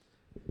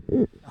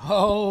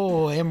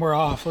Oh, and we're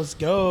off. Let's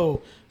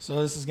go.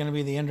 So this is going to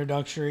be the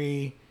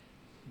introductory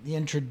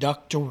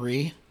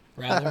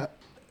rather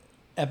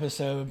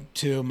episode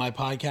to my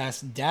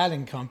podcast, Dad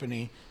and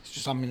Company. It's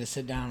just I'm going to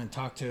sit down and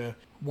talk to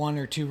one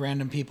or two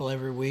random people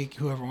every week.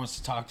 Whoever wants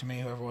to talk to me,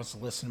 whoever wants to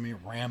listen to me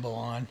ramble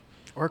on.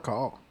 Or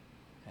call.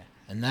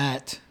 And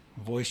that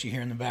voice you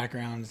hear in the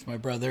background is my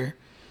brother,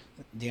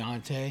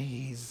 Deontay.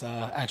 He's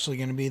actually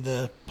going to be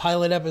the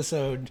pilot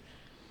episode.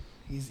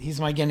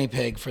 He's my guinea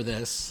pig for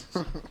this.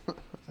 So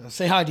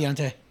say hi,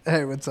 Deontay.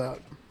 Hey, what's up?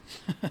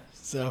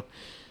 So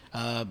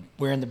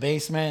we're in the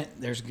basement.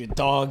 There's good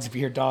dogs. If you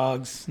hear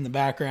dogs in the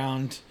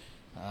background.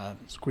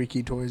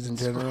 Squeaky toys in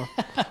general.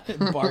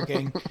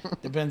 Barking.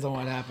 Depends on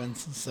what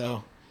happens.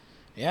 So,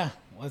 yeah.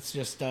 Let's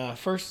just,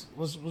 first,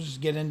 we'll just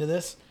get into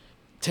this.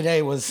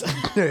 Today was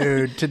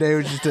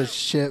just a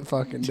shit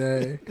fucking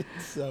day.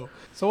 So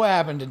what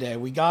happened today?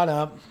 We got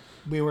up.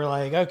 We were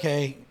like,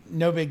 okay,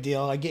 no big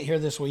deal. I get here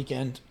this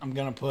weekend. I'm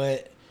going to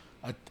put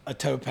a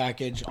tow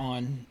package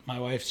on my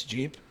wife's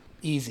Jeep.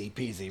 Easy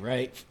peasy,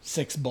 right?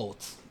 6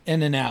 bolts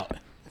in and out.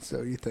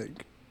 So you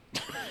think.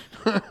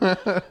 So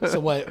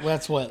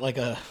that's like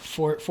a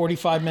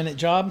 45-minute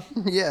job?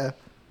 Yeah.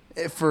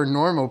 For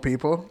normal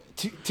people.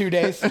 2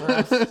 days for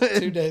us.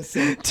 2 days.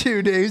 So.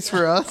 2 days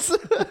for us.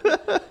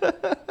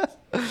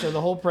 So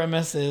the whole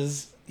premise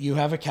is you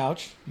have a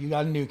couch. You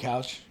got a new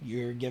couch.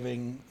 You're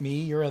giving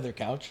me your other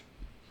couch.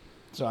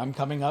 So I'm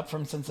coming up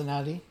from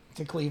Cincinnati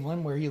to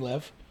Cleveland, where you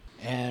live.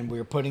 And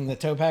we're putting the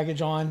tow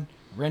package on,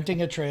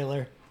 renting a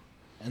trailer,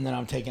 and then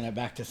I'm taking it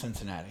back to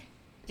Cincinnati.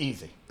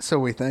 Easy. So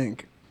we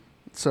think.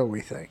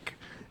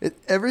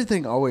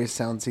 Everything always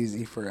sounds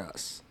easy for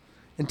us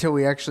until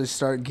we actually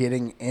start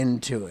getting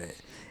into it.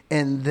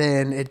 And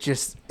then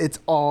it's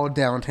all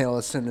downhill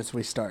as soon as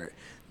we start.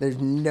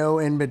 There's no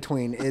in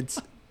between. It's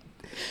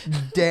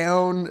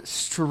down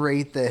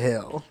straight the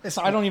hill.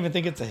 So I don't even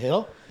think it's a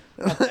hill.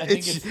 I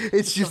think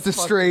it's just a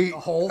straight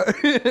hole.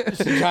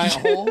 Just a giant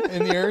hole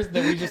in the earth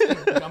that we just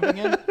keep jumping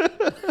in.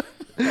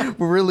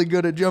 We're really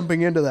good at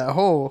jumping into that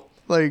hole.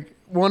 Like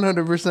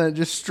 100%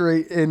 just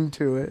straight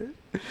into it.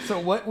 So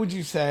what would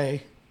you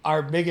say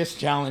our biggest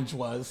challenge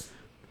was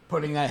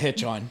putting that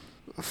hitch on?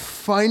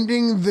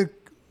 Finding the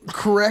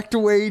correct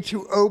way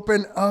to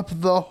open up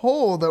the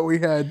hole that we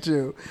had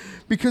to.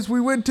 Because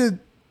we went to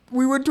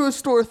a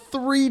store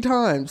 3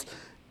 times.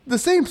 The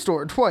same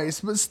store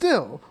twice, but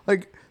still,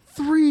 like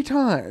 3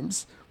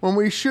 times. When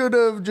we should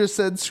have just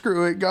said,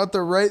 screw it, got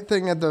the right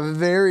thing at the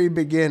very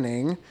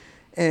beginning,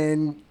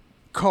 and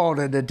called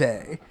it a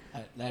day.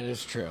 That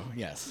is true,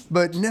 yes.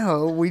 But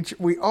no,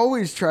 we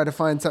always try to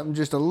find something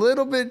just a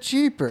little bit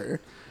cheaper.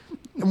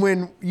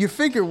 When you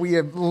figure we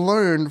have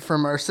learned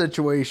from our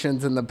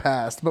situations in the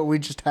past, but we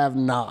just have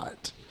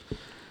not.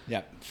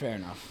 Yep, fair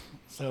enough.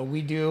 So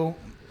we do,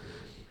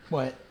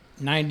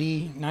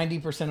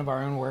 90% of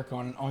our own work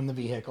on the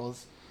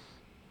vehicles.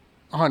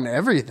 On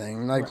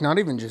everything, like right. Not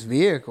even just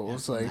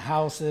vehicles. Yeah, like the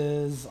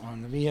houses,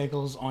 on the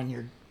vehicles,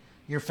 on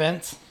your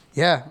fence.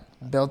 Yeah,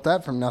 built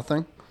that from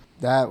nothing.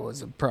 That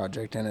was a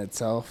project in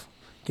itself.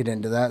 Get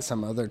into that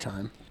some other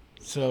time.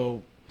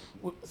 So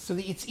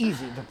it's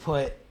easy to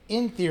put,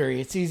 in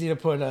theory, it's easy to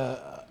put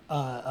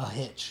a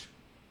hitch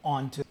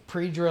onto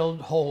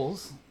pre-drilled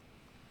holes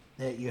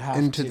that you have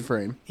into the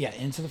frame. Yeah,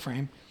 into the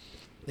frame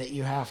that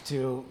you have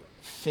to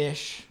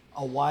fish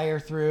a wire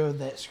through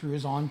that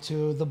screws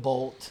onto the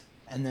bolt,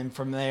 and then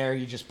from there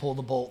you just pull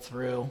the bolt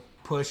through,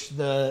 push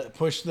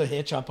the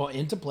hitch up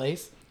into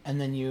place, and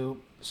then you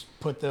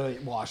put the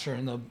washer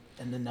and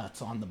the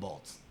nuts on the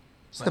bolts.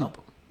 Simple.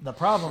 Well, the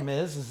problem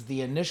is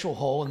the initial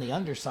hole in the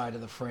underside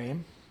of the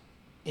frame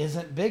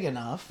isn't big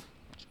enough.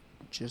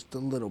 Just a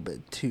little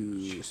bit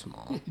too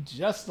small.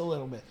 Just a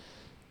little bit.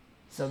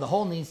 So the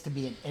hole needs to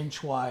be 1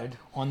 inch wide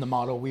on the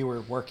model we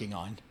were working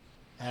on.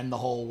 And the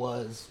hole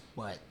was,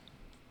 a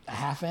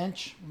half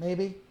inch,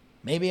 maybe?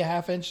 Maybe a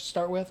half inch to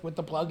start with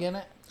the plug in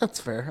it. That's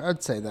fair.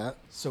 I'd say that.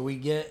 So we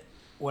get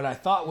what I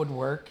thought would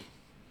work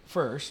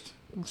first.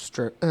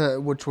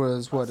 Which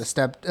was, a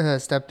step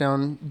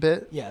down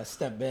bit? Yeah, a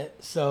step bit.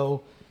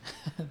 So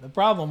the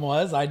problem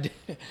was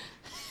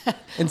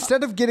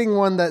instead of getting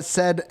one that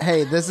said,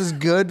 hey, this is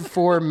good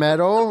for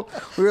metal,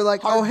 we were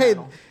like,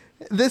 metal.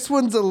 This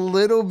one's a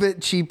little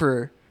bit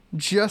cheaper.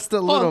 Just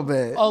a little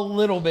bit. A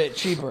little bit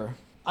cheaper.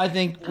 I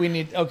think we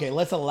need... Okay,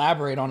 let's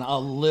elaborate on a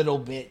little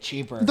bit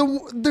cheaper.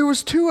 There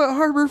was 2 at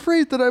Harbor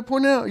Freight that I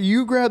pointed out.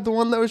 You grabbed the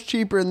one that was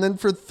cheaper, and then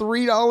for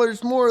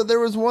 $3 more, there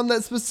was one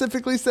that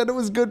specifically said it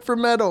was good for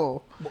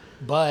metal.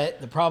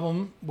 But the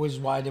problem was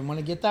why I didn't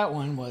want to get that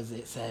one was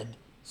it said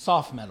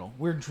soft metal.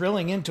 We're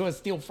drilling into a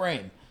steel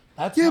frame.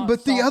 That's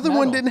but the other metal.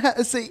 one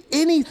didn't say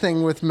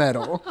anything with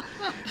metal.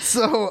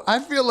 So I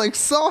feel like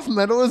soft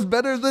metal is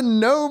better than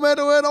no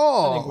metal at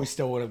all. I think we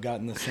still would have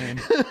gotten the same.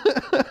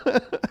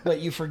 But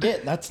you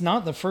forget, that's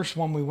not the first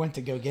one we went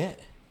to go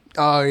get.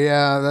 Oh,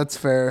 yeah, that's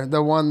fair.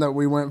 The one that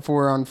we went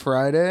for on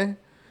Friday.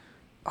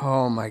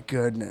 Oh, my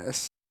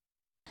goodness.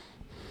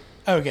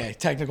 Okay,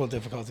 technical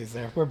difficulties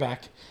there. We're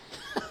back.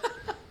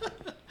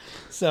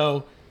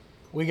 So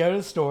we go to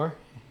the store.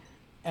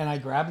 And I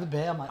grab the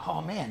bit. I'm like,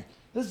 oh man,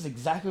 this is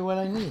exactly what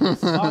I need.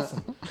 This is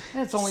awesome.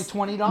 And it's only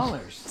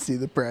 $20. See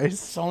the price?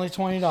 It's only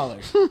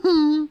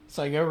 $20.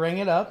 So I go ring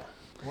it up.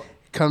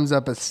 Comes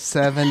up at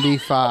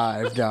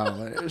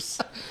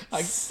 $75.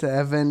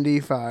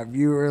 75.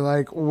 You were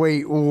like,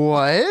 wait,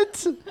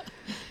 what?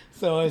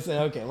 So I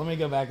said, okay, let me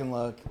go back and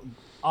look.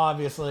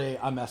 Obviously,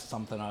 I messed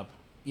something up.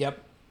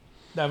 Yep.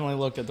 Definitely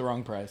looked at the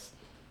wrong price.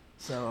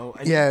 So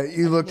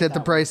you looked at the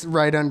price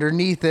right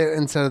underneath it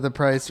instead of the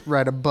price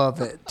right above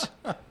it.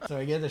 So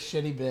I get a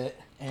shitty bit.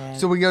 And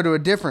So we go to a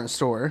different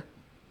store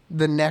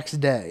the next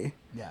day.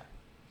 yeah.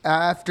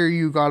 After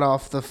you got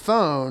off the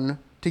phone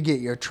to get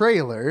your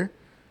trailer.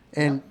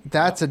 And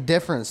that's a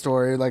different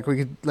story. Like,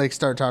 we could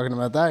start talking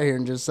about that here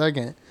in just a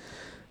second.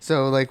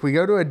 So we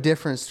go to a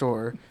different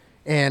store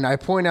and I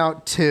point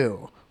out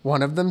two.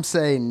 One of them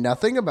say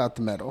nothing about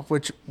the metal,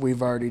 which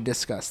we've already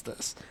discussed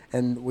this.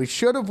 And we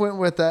should have went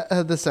with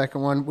the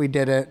second one. We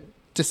didn't.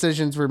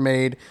 Decisions were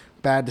made.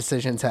 Bad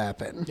decisions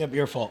happen. Yep,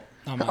 your fault.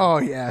 Not mine. Oh,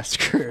 yeah.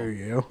 Screw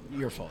you.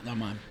 Your fault, not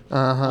mine.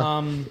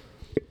 Uh-huh.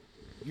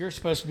 You're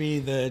supposed to be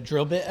the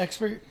drill bit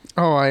expert?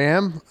 Oh, I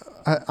am?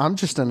 I'm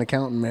just an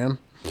accountant, man.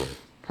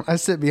 I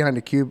sit behind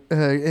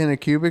in a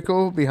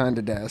cubicle behind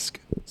a desk.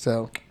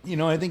 So,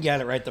 I think you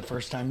had it right the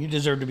first time. You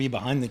deserve to be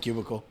behind the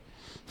cubicle.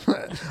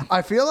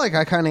 I feel like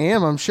I kind of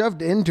am. I'm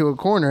shoved into a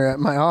corner at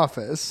my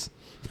office.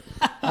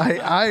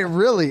 I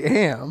really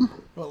am.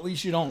 Well, at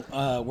least you don't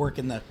work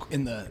in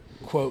the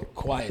quote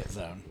quiet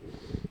zone,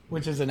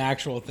 which is an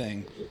actual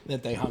thing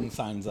that they hung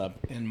signs up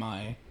in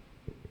my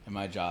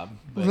job.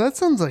 But Well, that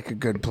sounds like a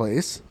good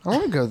place. I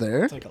want to go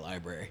there. it's like a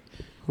library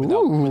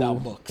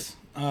without books.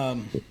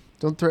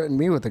 Don't threaten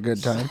me with a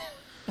good time.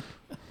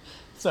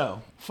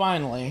 So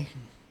finally,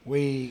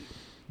 we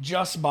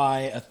just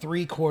buy a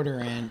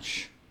 3/4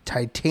 inch.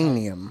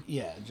 Titanium.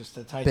 Yeah, just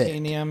a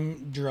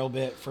titanium drill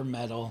bit for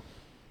metal.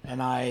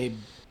 And I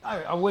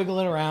wiggle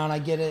it around. I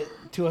get it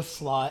to a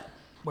slot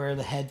where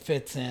the head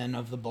fits in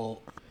of the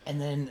bolt. And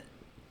then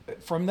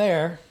from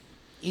there,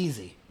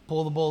 easy.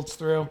 Pull the bolts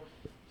through.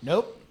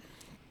 Nope.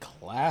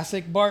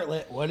 Classic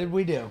Bartlett. What did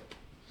we do?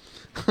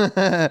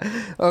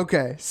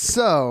 Okay,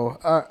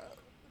 so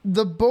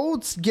the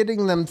bolts,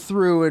 getting them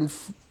through and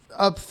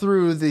up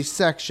through the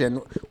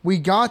section, we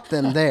got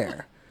them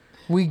there.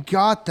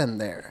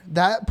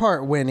 That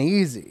part went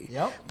easy.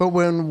 Yep. But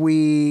when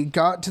we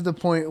got to the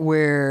point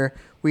where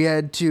we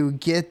had to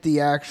get the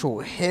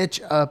actual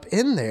hitch up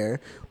in there,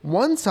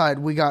 one side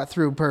we got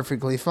through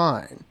perfectly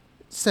fine.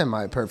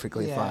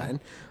 Semi-perfectly Yeah. fine.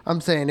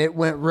 I'm saying it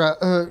went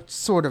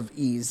sort of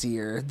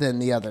easier than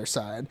the other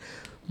side.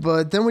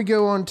 But then we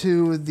go on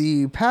to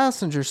the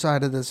passenger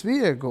side of this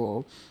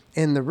vehicle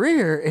in the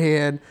rear,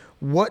 and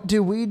what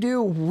do?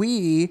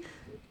 We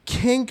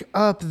kink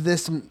up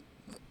this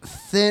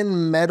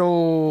thin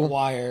metal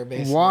Wire,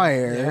 basically.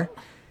 wire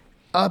Yeah.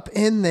 up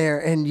in there,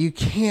 and you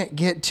can't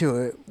get to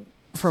it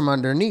from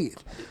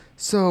underneath.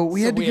 So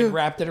we had to had go.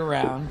 wrapped it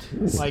around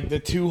like the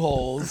two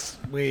holes.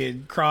 We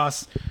had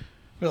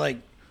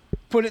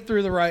put it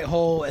through the right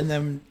hole, and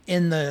then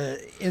in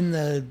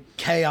the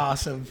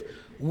chaos of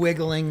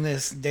wiggling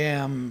this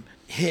damn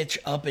hitch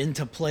up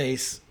into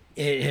place,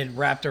 it had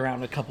wrapped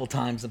around a couple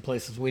times in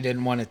places we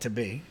didn't want it to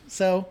be.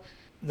 So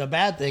the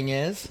bad thing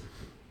is,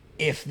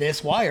 if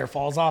this wire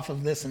falls off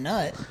of this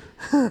nut,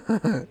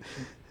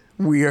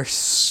 We are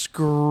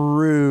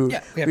screwed.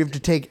 Yeah, we have to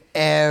take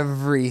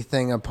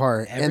everything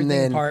apart. everything and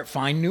then apart,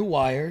 find new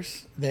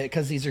wires,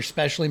 because these are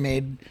specially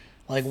made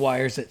like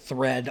wires that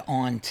thread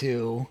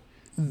onto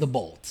the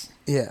bolts.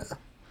 Yeah.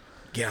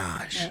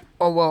 Gosh.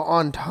 Oh, well,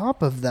 on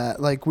top of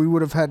that, we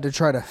would have had to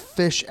try to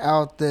fish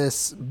out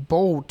this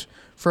bolt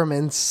from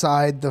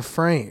inside the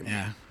frame.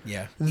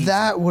 Yeah.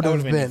 That would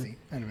have been easy.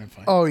 That would have been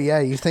fine. Oh, yeah,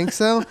 you think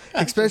so?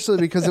 Especially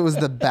because it was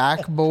the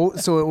back bolt,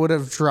 so it would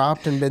have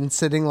dropped and been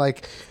sitting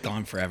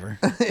Gone forever.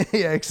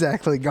 yeah,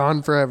 exactly,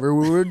 gone forever.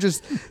 We would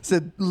just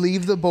said,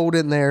 leave the bolt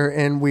in there,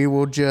 and we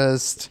will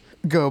just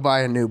go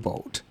buy a new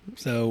bolt.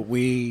 So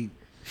we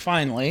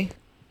finally,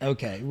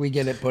 we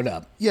get it put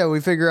up. Yeah, we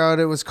figure out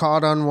it was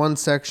caught on one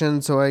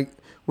section, so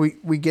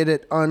we get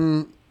it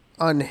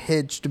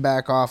unhitched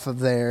back off of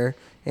there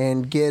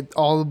and get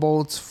all the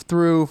bolts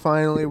through.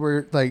 Finally,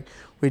 we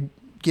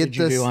get Did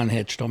you this. do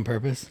unhitched on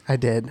purpose? I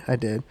did.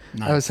 Nice.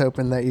 I was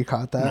hoping that you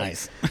caught that.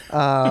 Nice.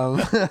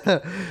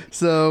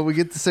 So we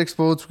get the 6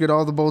 bolts, we get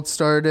all the bolts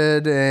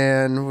started,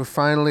 and we're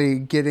finally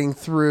getting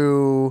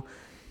through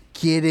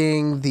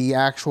getting the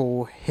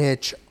actual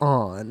hitch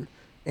on.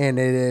 And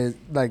it is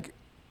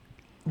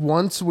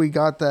once we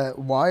got that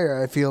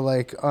wire, I feel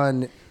like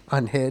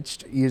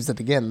unhitched, used it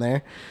again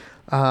there.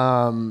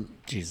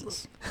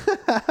 Jesus.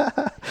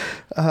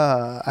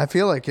 I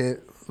feel like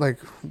it,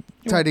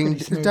 pretty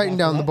smooth tighten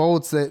down after the that.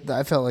 bolts. That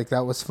I felt like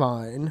that was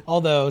fine.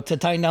 Although to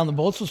tighten down the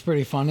bolts was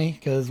pretty funny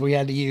because we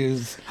had to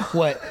use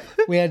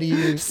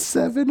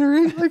 7 or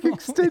 8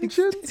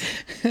 extensions.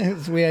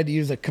 we had to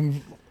use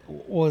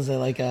what was it,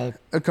 like a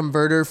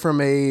converter from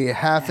a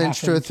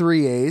half-inch to a inch.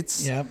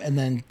 3/8. Yep, and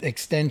then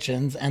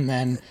extensions, and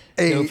then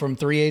go from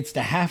 3/8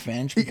 to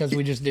half-inch because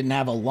we just didn't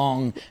have a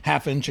long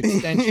half-inch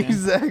extension.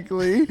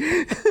 Exactly.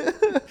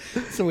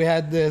 So we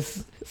had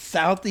this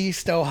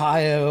Southeast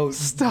Ohio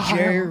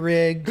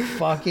jerry-rigged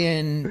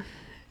fucking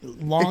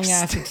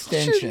long-ass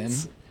extension.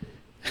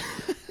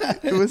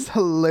 It was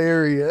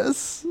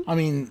hilarious. I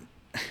mean,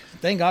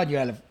 thank God you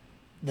had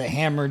the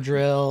hammer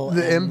drill.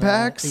 The and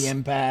impacts? The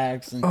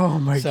impacts. And Oh,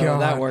 my so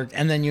God. that worked.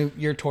 And then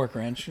your torque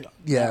wrench.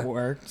 Yeah. That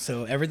worked.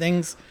 So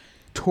everything's...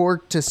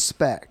 Torque to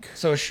spec.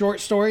 So short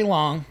story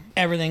long,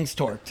 everything's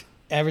torqued.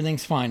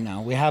 Everything's fine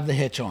now. We have the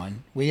hitch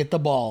on. We get the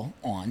ball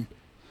on.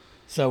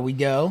 So we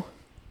go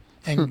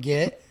and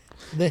get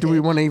the Do hitch. we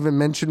want to even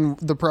mention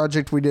the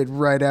project we did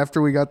right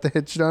after we got the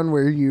hitch done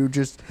where you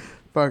just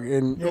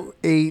fucking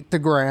ate the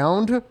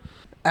ground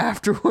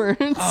afterwards?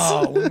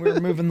 Oh, when we were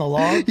moving the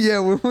logs? Yeah,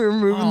 when we were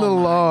moving the Oh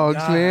my logs,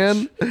 gosh.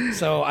 man.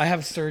 So I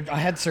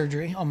had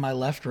surgery on my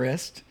left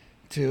wrist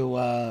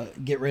to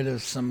get rid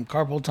of some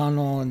carpal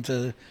tunnel and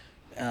to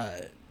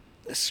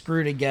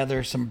screw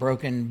together some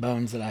broken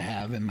bones that I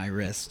have in my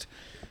wrist.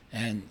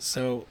 And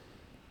so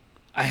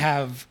I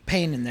have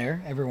pain in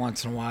there every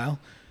once in a while.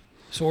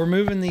 So we're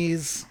moving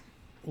these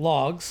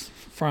logs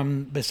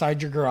from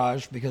beside your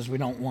garage because we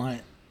don't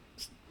want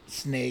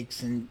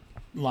snakes and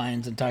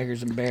lions and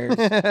tigers and bears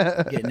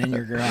getting in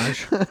your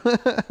garage.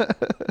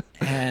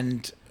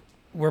 And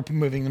we're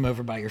moving them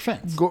over by your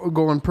fence.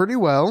 Going pretty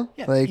well.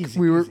 Yeah, like easy,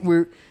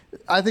 we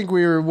I think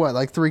we were what,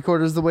 like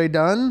 3/4 of the way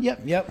done?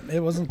 Yep.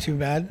 It wasn't too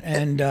bad.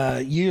 And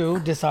you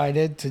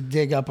decided to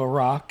dig up a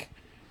rock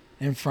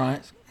in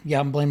front. Yeah,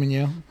 I'm blaming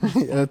you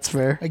Yeah, that's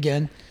fair.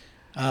 again.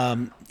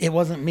 It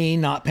wasn't me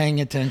not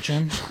paying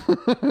attention.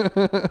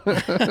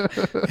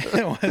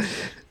 It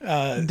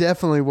was,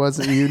 Definitely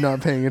wasn't you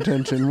not paying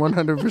attention.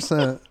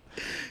 100%.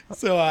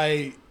 so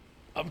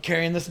I'm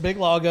carrying this big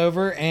log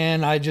over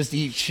and I just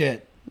eat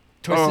shit.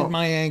 Twisted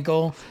my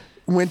ankle.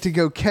 Went to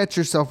go catch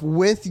yourself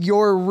with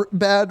your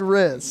bad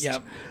wrist.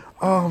 Yep.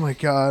 Oh my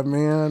God,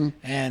 man.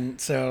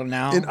 And so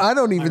now. And I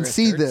don't my even wrist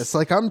see hurts. this.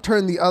 Like I'm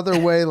turned the other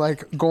way,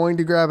 like going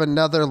to grab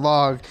another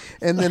log.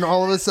 And then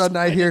all of a sudden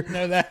I hear,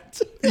 Know that.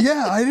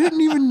 yeah, I didn't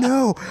even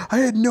know. I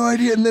had no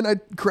idea. And then I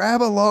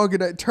grab a log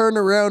and I turn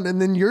around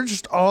and then you're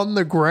just on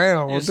the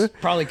ground. It's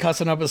probably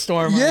cussing up a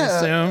storm, Yeah.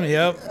 I assume.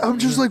 Yep. I'm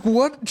just like,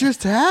 what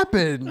just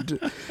happened?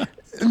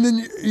 And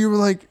then you were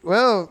like,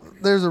 well,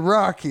 there's a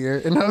rock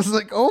here. And I was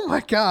like, oh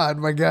my God,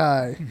 my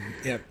guy.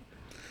 Yep.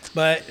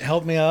 But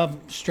helped me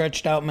up,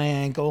 stretched out my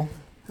ankle.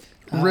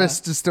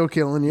 Wrist is still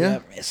killing you.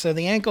 Yep. So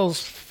the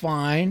ankle's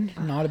fine,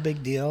 not a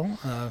big deal.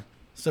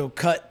 So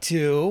cut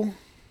to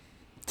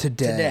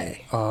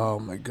Today. Oh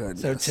my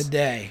goodness. so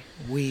today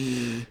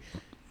we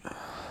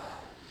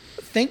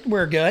think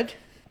we're good.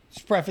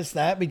 Let's preface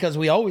that because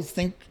we always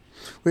think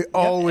we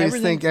always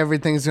everything- think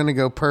everything's going to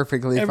go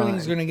perfectly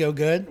everything's fine. going to go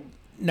good.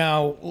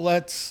 Now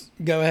let's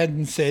go ahead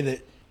and say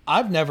that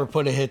I've never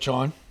put a hitch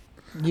on.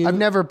 I've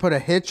never put a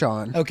hitch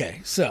on.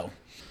 Okay, so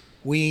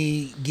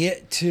we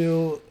get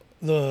to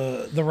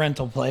the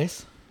rental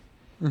place.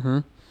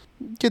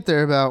 Get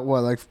there about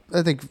what, like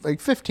I think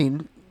like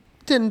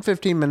 10,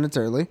 15 minutes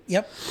early.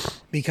 Yep,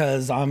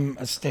 because I'm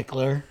a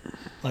stickler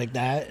like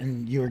that,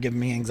 and you were giving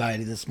me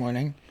anxiety this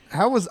morning.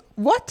 How was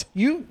what?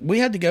 We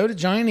had to go to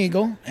Giant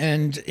Eagle,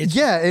 and it's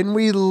Yeah, and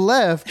we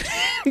left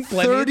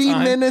plenty of 30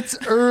 time. minutes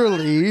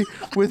early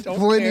with Don't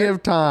plenty care.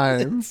 of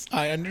time.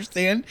 I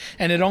understand,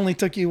 and it only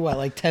took you what,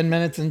 like 10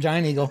 minutes in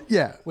Giant Eagle.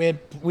 Yeah. we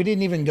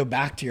didn't even go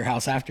back to your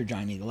house after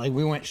Giant Eagle. Like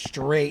we went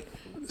straight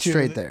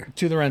There.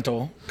 to the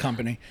rental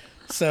company.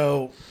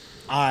 So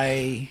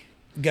I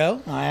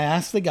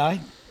asked the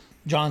guy,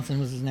 Jonathan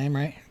was his name,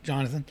 right?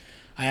 Jonathan.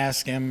 I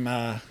asked him,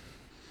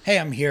 hey,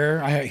 I'm here.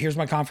 Here's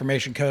my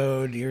confirmation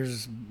code.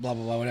 Here's blah,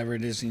 blah, blah, whatever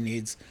it is he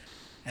needs.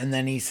 And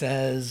then he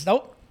says,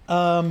 nope,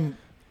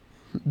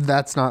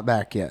 That's not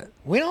back yet.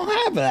 we don't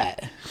have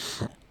that.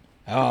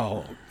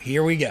 Oh,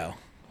 here we go.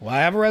 Well, I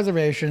have a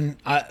reservation.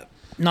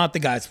 Not the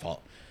guy's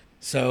fault.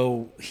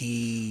 So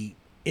he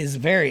is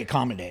very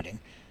accommodating.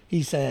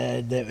 He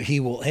said that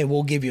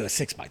we'll give you a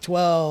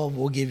 6x12.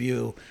 We'll give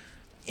you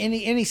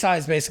any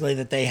size basically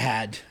that they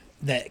had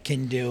that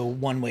can do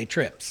one-way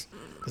trips.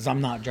 Because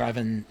I'm not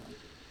driving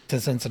to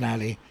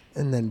Cincinnati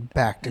And then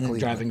back to and then Cleveland.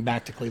 driving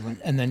back to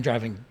Cleveland and then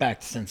driving back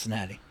to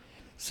Cincinnati.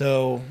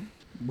 So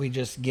we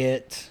just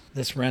get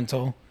this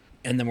rental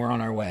and then we're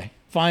on our way.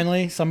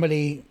 Finally,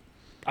 somebody,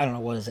 I don't know,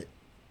 what is it?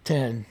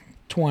 10,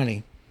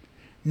 20,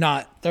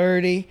 not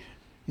 30,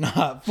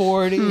 not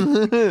 40.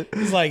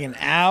 It's like an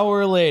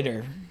hour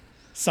later.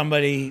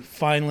 Somebody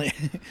finally,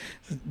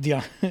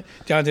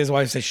 Deontay's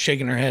wife says,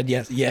 shaking her head.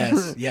 Yes.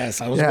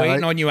 I was Yeah,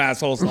 waiting like- on you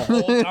assholes the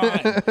whole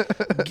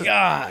time.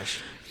 Gosh.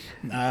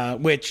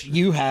 Which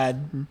you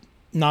had,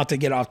 not to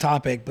get off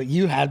topic, but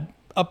you had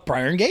a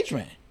prior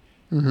engagement.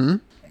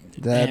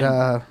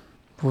 That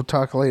we'll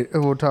talk later.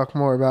 We'll talk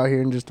more about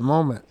here in just a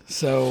moment.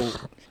 So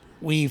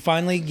we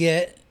finally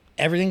get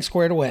everything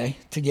squared away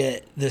to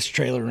get this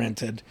trailer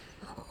rented.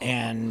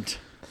 And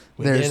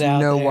There's get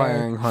out no there,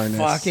 wiring harness.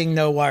 Fucking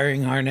no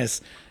wiring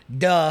harness.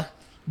 Duh.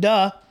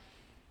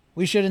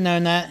 We should have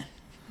known that.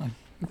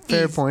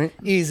 Fair point.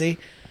 Easy.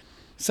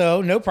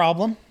 So no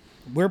problem.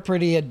 We're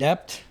pretty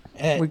adept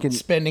at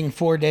spending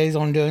 4 days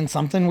on doing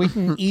something. We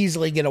can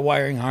easily get a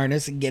wiring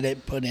harness and get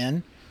it put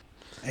in.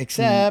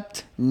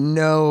 Except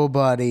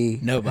nobody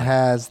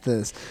has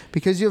this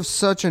because you have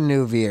such a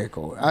new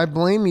vehicle. I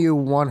blame you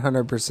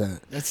 100%.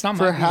 That's not my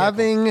for vehicle.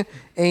 having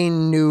a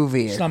new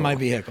vehicle. It's not my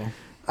vehicle.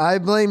 I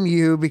blame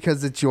you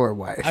because it's your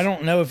wife. I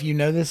don't know if you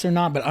know this or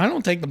not, but I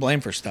don't take the blame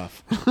for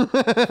stuff.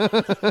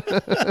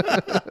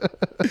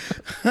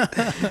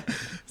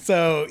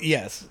 So,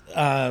 yes,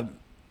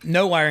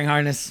 no wiring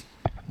harness.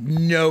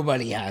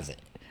 Nobody has it.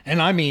 And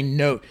I mean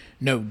no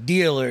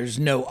dealers,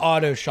 no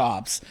auto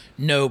shops,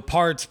 no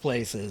parts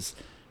places.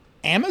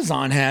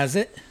 Amazon has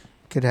it.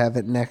 Could have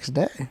it next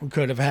day. We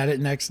could have had it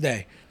next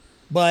day.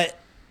 But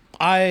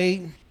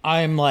I'm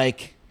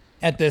like,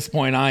 at this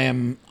point,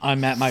 I'm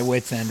at my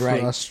wit's end, right?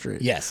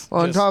 Frustrated. Yes.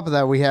 Well, on top of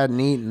that, we hadn't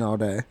eaten all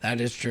day.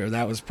 That is true.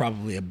 That was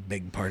probably a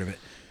big part of it.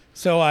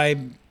 So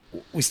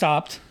we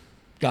stopped,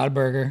 got a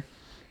burger,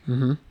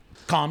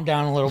 calmed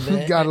down a little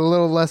bit. Got a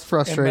little less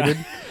frustrated.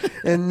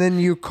 And then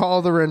you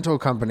call the rental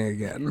company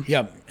again.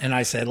 Yep. And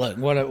I said, look,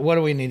 what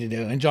do we need to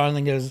do? And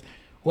Jonathan goes,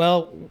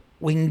 well,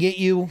 we can get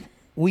you,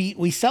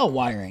 we sell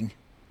wiring.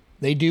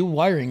 They do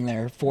wiring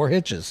there for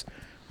hitches.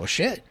 Well,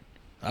 shit.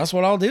 That's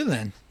what I'll do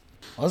then.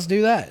 Let's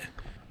do that.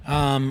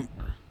 The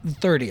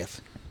 30th.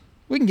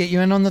 We can get you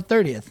in on the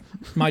 30th,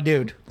 my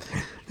dude.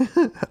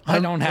 I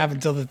don't have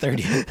until the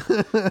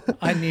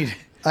 30th.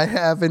 I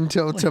have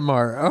until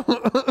tomorrow.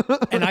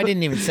 And I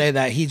didn't even say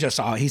that.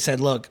 He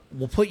said, look,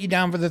 we'll put you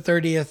down for the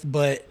 30th,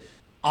 but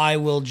I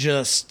will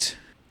just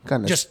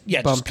come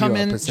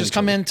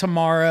in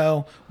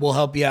tomorrow. We'll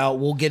help you out.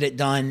 We'll get it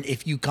done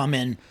if you come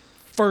in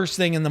first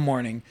thing in the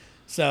morning.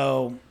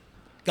 So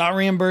got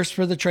reimbursed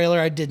for the trailer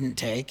I didn't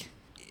take.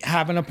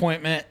 Have an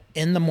appointment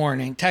in the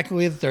morning,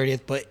 technically the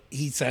 30th, but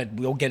he said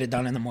we'll get it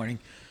done in the morning.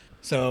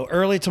 So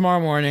early tomorrow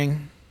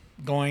morning,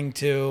 going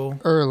to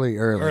early.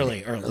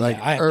 Like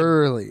yeah,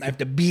 early. I have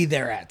to be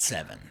there at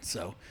 7.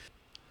 So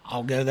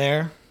I'll go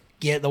there,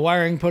 get the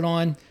wiring put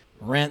on,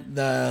 rent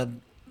the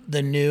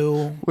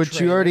new which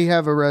trailer. You already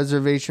have a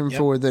reservation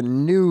for the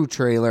new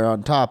trailer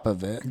on top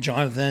of it.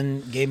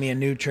 Jonathan gave me a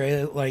new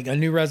trailer, like a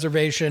new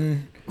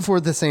reservation for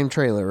the same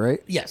trailer,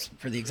 right? Yes,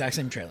 for the exact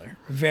same trailer.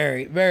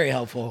 Very, very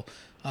helpful.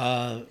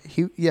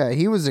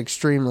 He was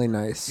extremely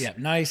nice. Yeah,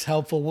 nice,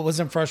 helpful.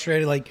 Wasn't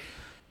frustrated. Like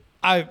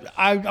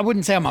I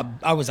wouldn't say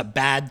I was a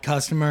bad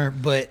customer,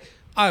 but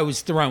I was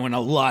throwing a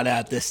lot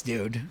at this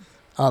dude.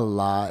 A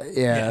lot,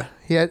 yeah.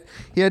 He had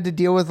to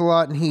deal with a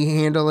lot, and he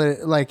handled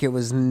it like it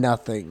was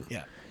nothing.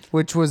 Yeah,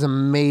 which was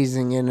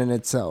amazing in and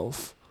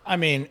itself. I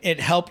mean,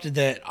 it helped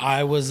that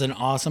I was an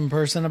awesome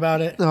person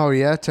about it. Oh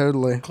yeah,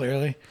 totally.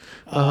 Clearly,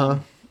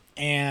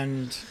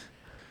 and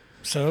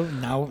so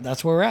now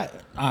that's where we're at.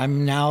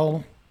 I'm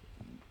now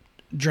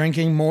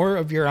drinking more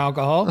of your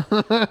alcohol.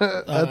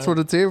 That's what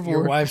it's here for.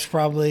 Your wife's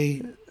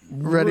probably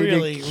ready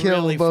to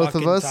kill both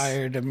of us.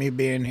 Tired of me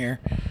being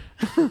here.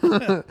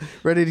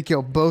 Ready to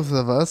kill both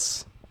of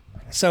us.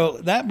 So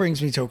that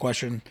brings me to a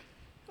question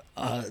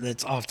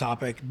that's off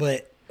topic,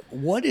 but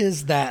what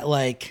is that,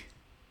 like,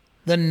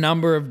 the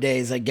number of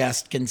days a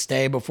guest can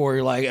stay before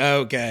you're like,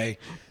 okay,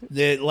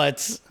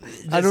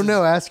 I don't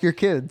know. Ask your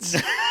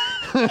kids.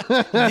 you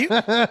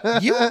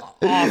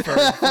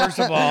offer, first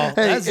of all.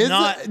 Hey, that's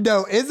not.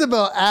 No,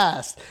 Isabel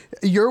asked.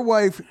 Your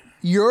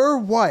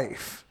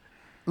wife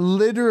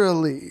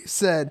literally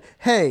said,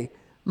 hey,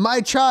 my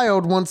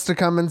child wants to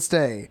come and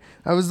stay.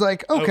 I was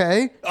like,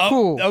 okay,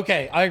 cool.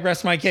 Okay, I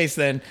rest my case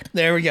then.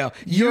 There we go.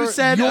 You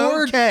said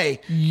okay.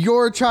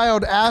 Your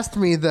child asked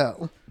me,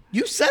 though.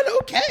 You said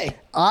okay.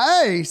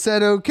 I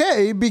said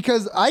okay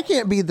because I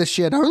can't be the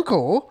shit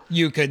uncle.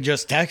 You could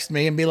just text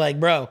me and be like,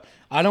 bro,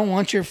 I don't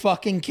want your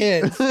fucking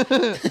kids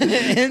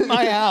in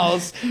my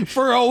house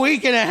for a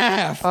week and a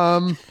half.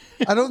 I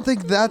don't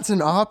think that's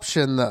an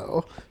option,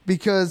 though,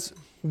 because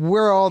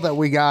we're all that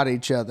we got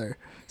each other.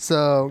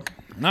 So,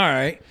 all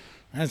right,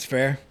 that's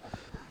fair.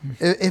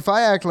 If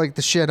I act like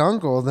the shit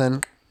uncle,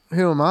 then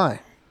who am I?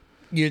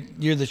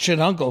 You're the shit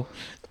uncle.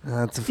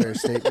 That's a fair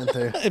statement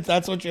there. If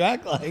that's what you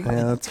act like.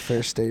 Yeah, that's a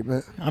fair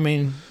statement. I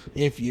mean,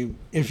 if you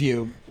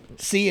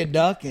see a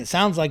duck, it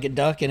sounds like a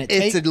duck, and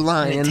it's a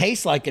lion. And it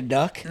tastes like a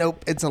duck.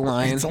 Nope, it's a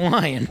lion. It's a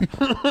lion.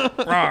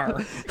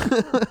 Rawr.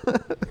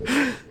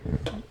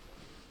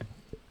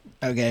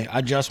 Okay,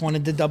 I just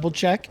wanted to double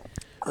check.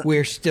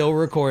 We're still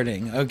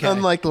recording. Okay.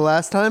 Unlike the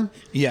last time?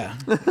 Yeah.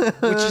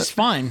 Which is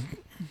fine.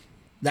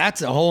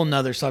 That's a whole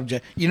nother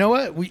subject. You know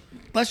what?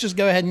 Let's just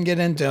go ahead and get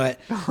into it.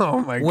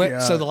 Oh my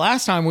God. So the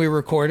last time we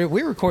recorded,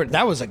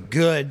 that was a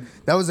good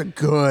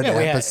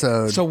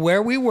episode. So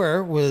where we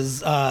were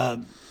was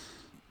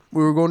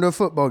we were going to a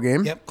football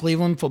game. Yep,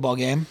 Cleveland football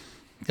game.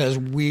 Because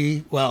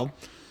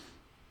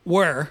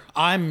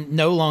I'm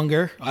no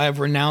longer. I have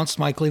renounced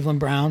my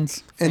Cleveland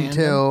Browns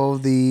until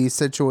the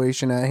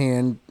situation at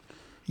hand.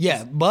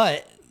 Yeah,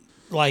 but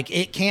like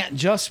it can't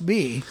just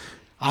be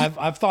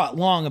I've thought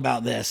long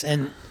about this,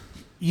 and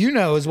you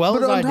know as well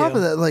But as I on top do.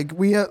 of that, like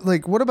we have,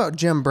 like, what about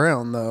Jim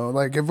Brown though?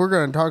 Like, if we're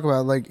going to talk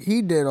about, like,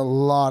 he did a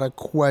lot of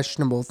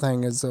questionable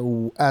things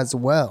as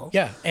well.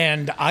 Yeah,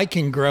 and I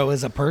can grow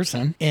as a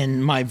person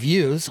in my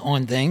views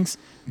on things.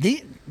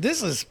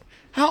 This is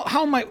how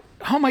am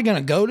I going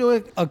to go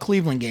to a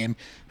Cleveland game,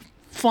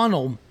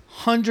 funnel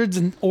hundreds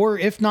or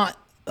if not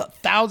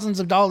thousands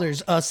of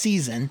dollars a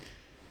season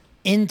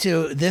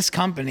into this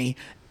company,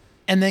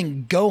 and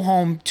then go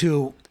home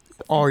to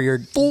All your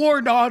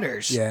 4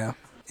 daughters. yeah.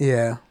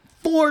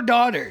 4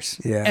 daughters.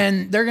 Yeah.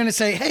 And they're going to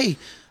say, hey,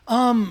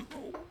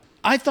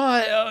 I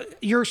thought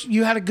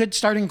you had a good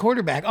starting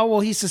quarterback. Oh, well,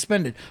 he's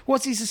suspended.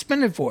 What's he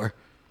suspended for?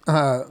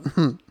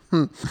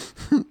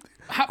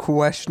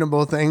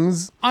 Questionable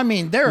things. I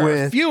mean, there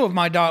are a few of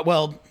my daughters.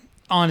 Well,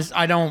 honest,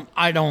 I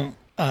don't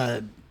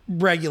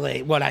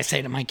regulate what I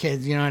say to my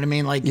kids. You know what I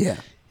mean? Like, Yeah.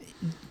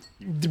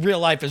 real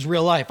life is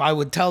real life. I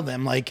would tell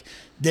them, like,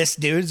 this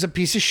dude's a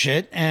piece of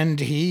shit, and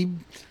he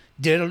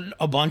did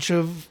a bunch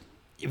of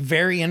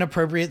very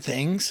inappropriate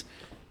things.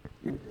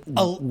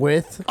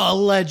 With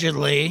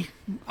Allegedly,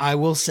 I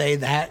will say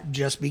that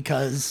just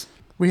because.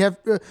 we have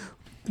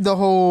the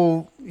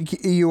whole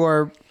you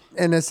are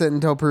innocent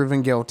until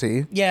proven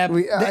guilty. Yeah,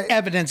 the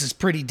evidence is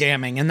pretty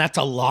damning, and that's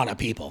a lot of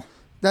people.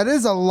 That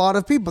is a lot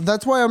of people.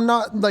 That's why I'm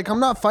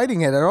not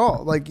fighting it at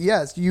all. Like,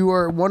 yes, you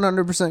are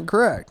 100%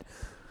 correct.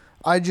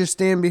 I just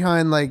stand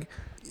behind, like,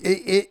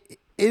 it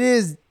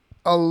is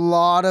a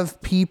lot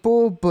of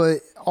people,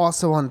 but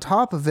also on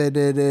top of it,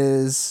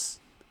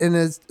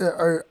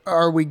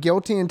 are we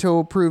guilty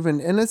until proven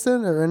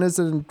innocent, or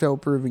innocent until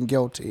proven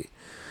guilty?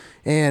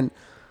 And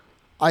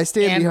I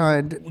stand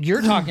behind.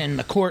 You're talking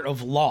the court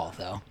of law,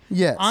 though.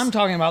 Yes. I'm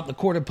talking about the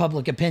court of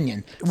public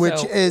opinion,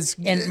 Which is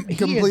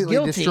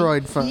completely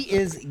destroyed from. He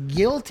is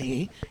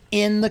guilty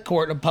in the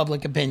court of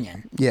public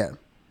opinion. Yeah.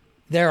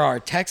 There are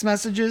text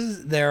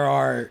messages. There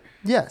are.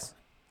 Yes.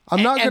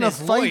 I'm not going to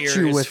fight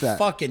you with that.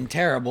 Fucking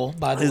terrible,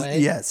 by the way.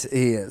 Yes,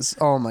 he is.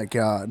 Oh my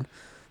God.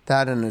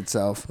 That in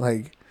itself.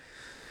 Like,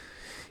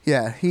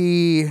 yeah,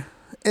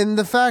 and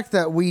the fact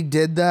that we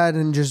did that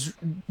and just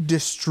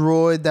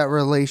destroyed that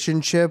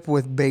relationship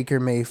with Baker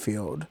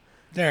Mayfield.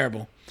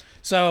 Terrible.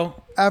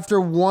 So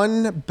after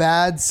one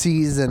bad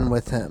season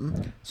with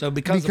him. So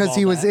because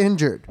he was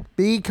injured.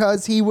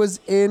 Because he was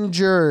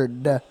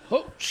injured.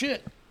 Oh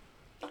shit.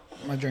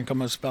 My drink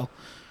almost fell.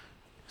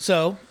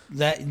 So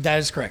that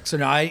is correct. So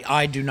no,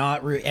 I do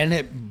not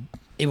and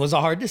it was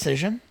a hard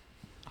decision.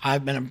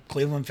 I've been a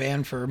Cleveland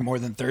fan for more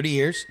than 30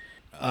 years.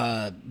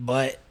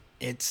 But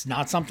it's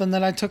not something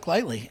that I took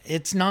lightly.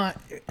 It's not.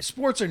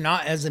 Sports are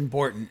not as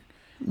important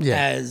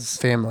as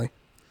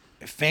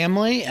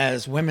family,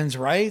 as women's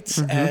rights,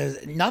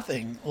 as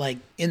nothing. Like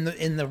in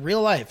the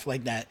real life,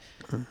 like that.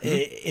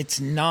 It's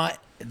not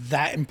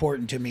that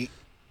important to me.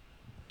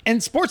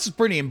 And sports is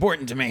pretty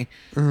important to me.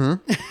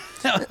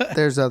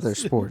 There's other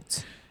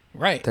sports.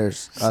 Right.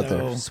 There's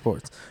other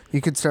sports. You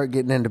could start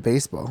getting into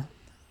baseball.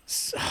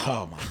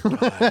 Oh my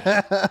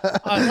God.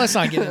 Let's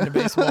not get into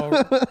baseball.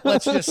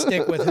 Let's just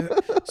stick with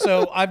it.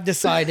 So I've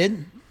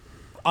decided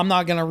I'm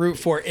not going to root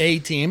for a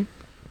team.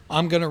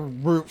 I'm going to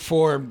root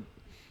for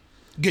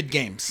good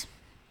games.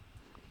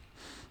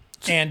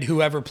 And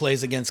whoever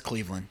plays against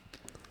Cleveland.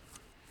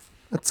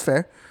 That's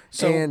fair.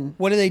 So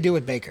what do they do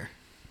with Baker?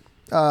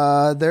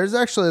 There's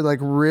actually like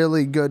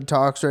really good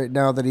talks right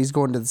now that he's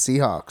going to the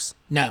Seahawks.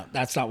 No,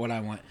 that's not what I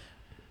want.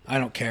 I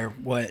don't care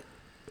what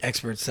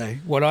experts say.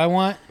 What do I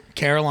want?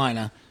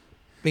 Carolina,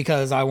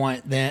 because I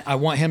want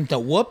him to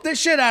whoop the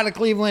shit out of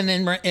Cleveland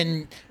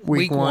in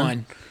week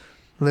one.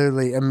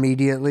 Literally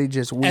immediately,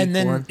 just week one. And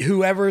then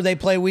whoever they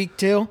play week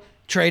 2,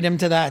 trade him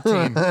to that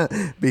team.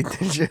 Beat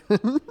the shit.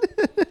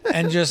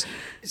 And just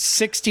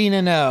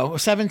 16-0,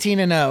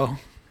 17-0.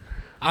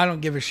 I don't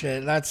give a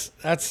shit.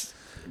 That's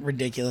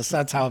ridiculous.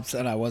 That's how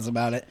upset I was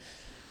about it.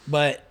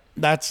 But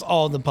that's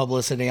all the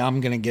publicity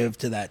I'm going to give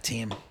to that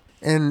team.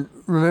 And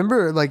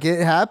remember, like,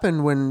 it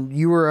happened when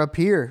you were up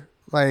here.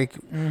 Like,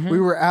 we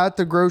were at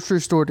the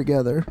grocery store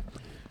together.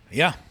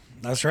 Yeah,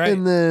 that's right.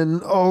 And then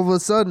all of a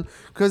sudden,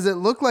 because it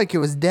looked like it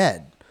was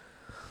dead.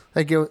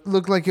 Like, it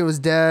looked like it was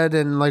dead,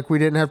 and, like, we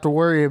didn't have to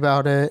worry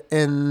about it.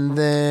 And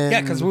then... Yeah,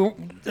 because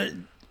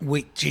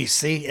geez,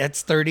 see,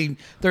 that's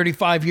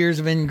 35 years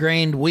of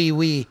ingrained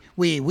we.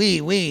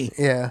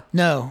 Yeah.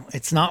 No,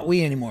 it's not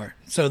we anymore.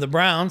 So the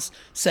Browns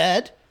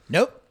said,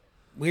 nope,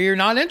 we're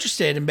not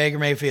interested in Baker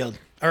Mayfield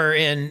or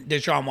in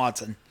Deshaun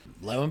Watson.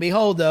 Lo and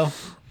behold, though,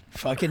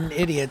 fucking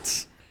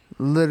idiots.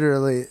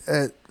 Literally,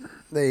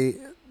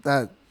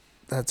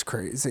 that's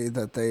crazy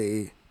that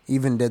they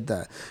even did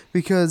that.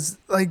 Because,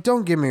 like,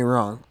 don't get me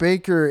wrong,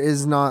 Baker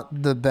is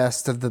not the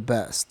best of the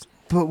best.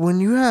 But when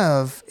you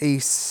have a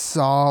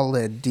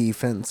solid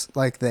defense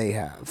like they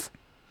have,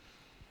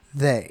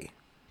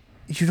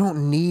 you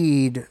don't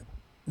need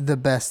the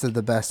best of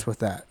the best with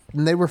that.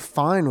 And they were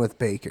fine with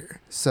Baker.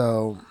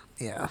 So,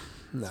 yeah.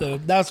 No. So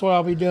that's what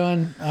I'll be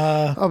doing.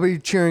 I'll be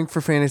cheering for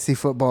fantasy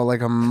football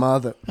like a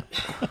mother.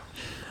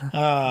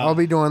 I'll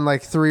be doing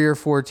like 3 or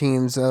 4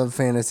 teams of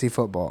fantasy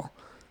football.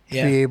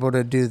 Yeah. be able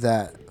to do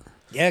that.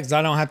 Yeah, because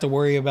I don't have to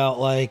worry about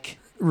like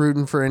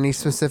Rooting for any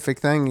specific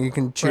thing. You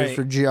can cheer Right.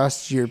 for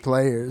just your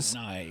players.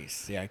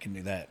 nice. Yeah, I can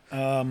do that.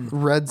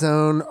 Red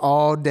zone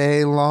all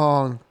day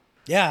long.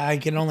 Yeah, I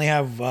can only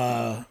have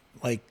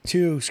like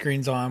 2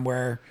 screens on.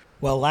 Where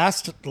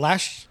last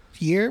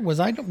year was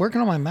I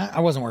working on my I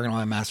wasn't working on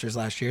my masters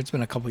last year. It's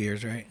been a couple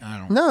years, right? I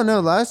don't. No.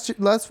 Last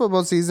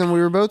football season, we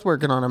were both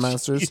working on a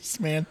Masters. Jeez,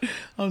 man,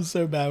 I'm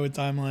so bad with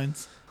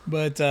timelines.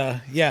 But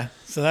yeah,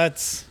 so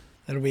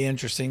that'll be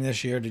interesting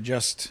this year to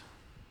just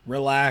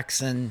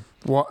relax and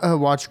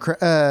Watch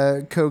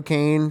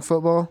cocaine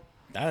football.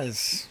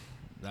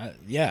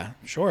 Yeah,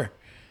 sure.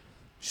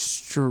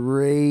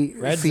 Straight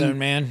Red feet. zone,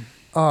 man.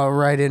 Oh,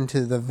 right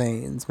into the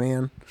veins,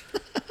 man.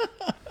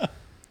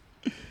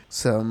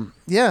 So,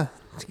 yeah,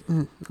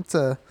 it's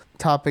a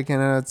topic in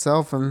and of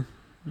itself, and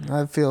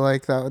I feel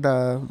like that would...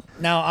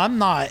 Now, I'm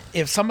not.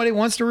 If somebody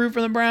wants to root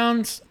for the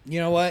Browns, you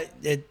know what?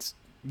 It's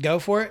go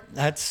for it.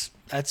 That's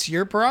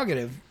your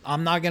prerogative.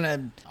 I'm not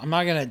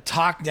gonna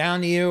talk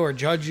down to you or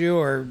judge you,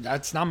 or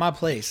that's not my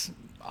place.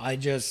 I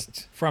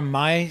just, from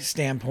my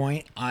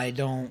standpoint, I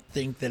don't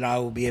think that I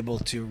will be able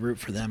to root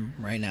for them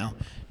right now.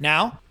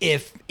 Now,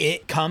 if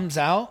it comes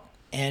out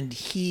and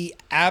he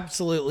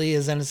absolutely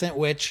is innocent,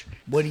 which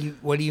what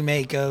do you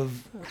make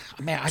of?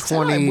 Man, I said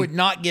I would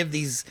not give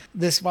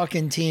this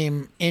fucking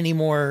team any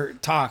more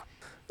talk.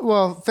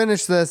 Well,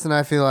 finish this, and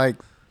I feel like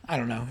I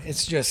don't know.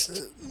 It's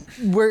just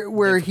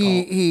where difficult.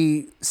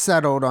 he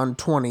settled on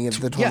 20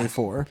 of the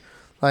 24.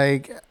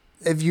 Like,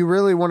 if you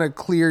really want to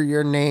clear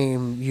your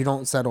name, you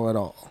don't settle at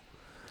all.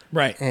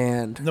 right.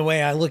 And The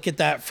way I look at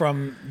that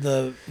from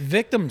the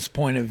victim's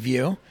point of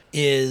view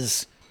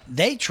is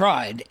they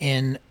tried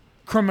in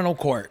criminal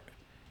court.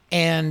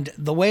 And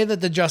the way that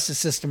the justice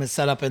system is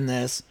set up in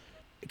this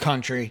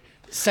country,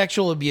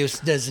 sexual abuse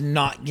does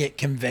not get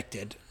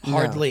convicted.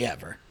 Hardly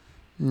ever.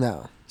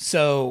 no.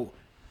 So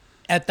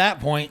at that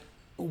point,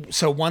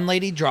 so one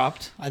lady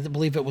dropped. I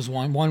believe it was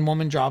one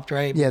woman dropped,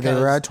 right? Yeah, they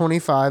were at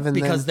 25, and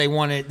because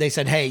then they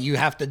said, hey, you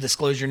have to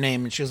disclose your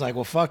name. And she was like,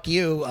 well, fuck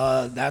you.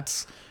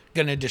 That's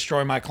going to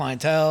destroy my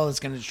clientele. It's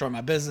going to destroy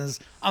my business.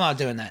 I'm not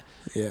doing that.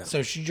 Yeah.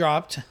 So she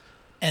dropped,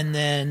 and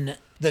then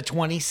the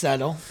 20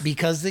 settle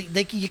because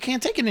they you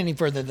can't take it any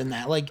further than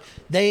that. Like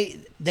they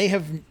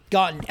have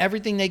gotten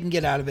everything they can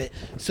get out of it.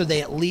 So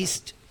they at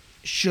least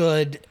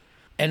should,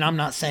 and I'm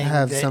not saying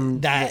Have that some-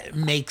 that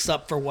makes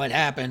up for what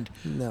happened.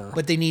 No.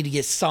 But they need to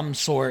get some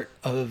sort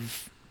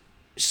of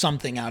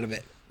something out of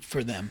it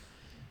for them.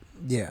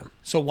 yeah.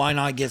 So why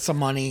not get some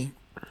money?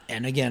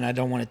 And again, I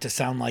don't want it to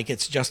sound like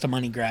it's just a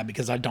money grab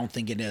because I don't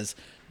think it is.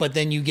 But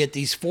then you get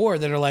these 4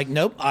 that are like,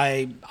 nope,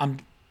 I'm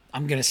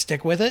going to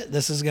stick with it.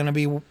 This is going to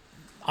be,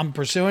 I'm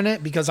pursuing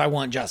it because I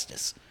want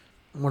justice.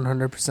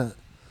 100%.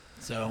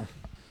 So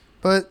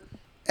But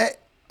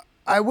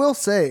I will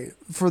say,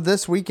 for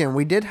this weekend,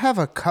 we did have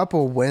a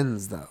couple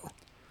wins, though.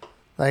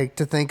 Like,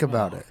 to think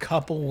about it.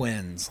 couple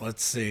wins.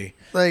 Let's see.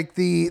 Like,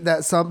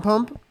 that sump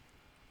pump.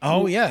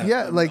 Oh yeah,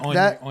 Yeah, like on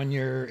that- on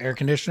your air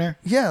conditioner.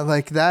 Yeah,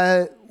 like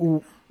that.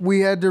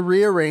 We had to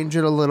rearrange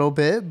it a little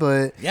bit,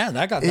 but Yeah,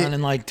 that got done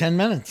in like 10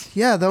 minutes.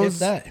 yeah, that If was...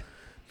 that.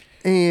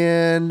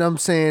 And I'm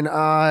saying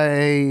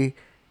I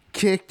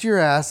kicked your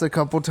ass a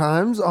couple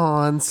times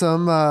on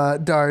some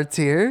darts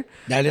here.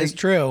 That is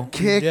true. You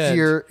Kicked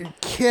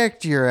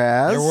did. your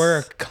ass. There were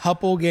a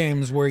couple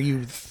games where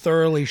you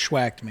thoroughly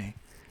schwacked me.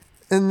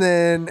 And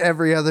then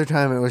every other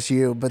time it was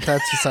you, but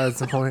that's besides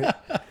the point.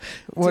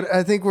 What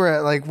I think we're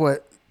at, like,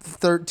 what,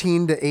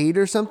 13-8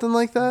 or something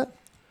like that?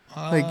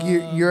 Like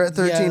you're at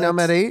 13, Yeah, I'm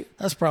at 8.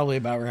 That's probably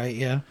about right.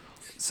 Yeah.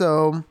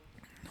 So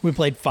We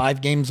played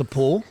 5 games of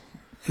pool.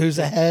 Who's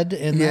ahead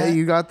in yeah, that?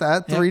 you got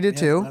that. Yep,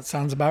 3-2. That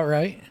sounds about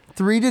right.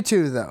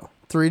 3-2 though.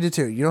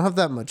 3-2. You don't have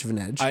that much of an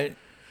edge,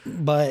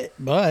 But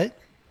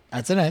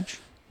that's an edge.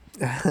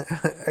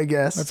 I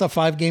guess. That's a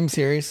 5-game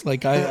series.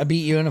 Like I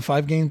beat you in a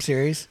 5-game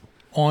series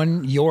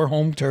on your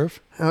home turf.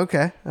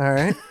 Okay. All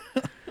right.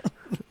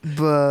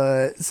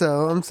 But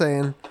so I'm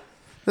saying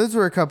those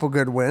were a couple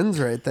good wins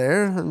right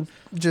there. And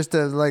just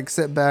to like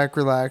sit back,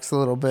 relax a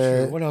little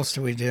bit. What else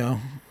did we do?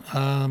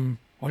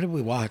 What did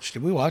we watch?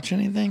 Did we watch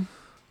anything?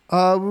 We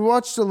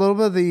watched a little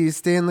bit of the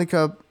Stanley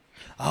Cup.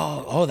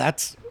 Oh,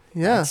 that's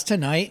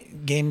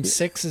tonight. Game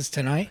 6 is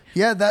tonight.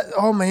 Yeah,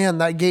 oh man,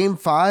 that game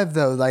 5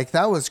 though, like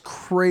that was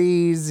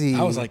crazy.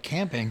 I was like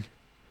camping.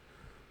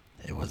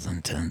 It was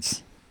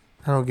intense.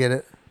 I don't get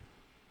it.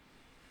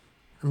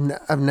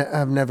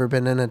 I've never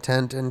been in a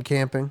tent and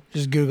camping.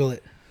 Just Google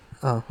it.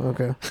 Oh,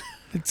 okay.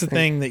 It's a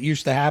thing that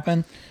used to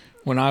happen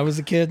when I was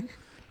a kid.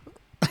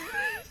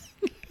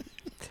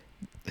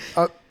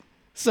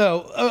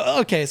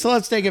 Okay, so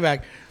let's take it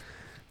back.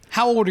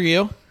 How old are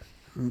you?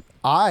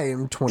 I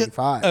am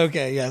 25.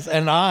 Okay, yes,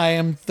 and I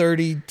am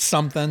 30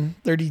 something,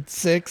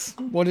 36.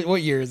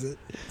 What year is it?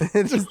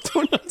 It's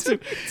 22.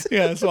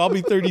 Yeah, so I'll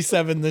be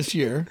 37 this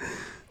year.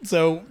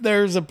 So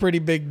there's a pretty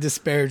big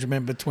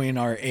disparagement between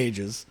our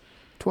ages.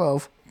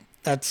 12.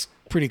 That's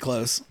pretty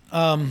close.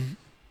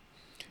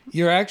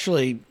 You're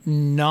actually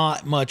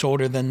not much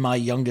older than my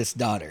youngest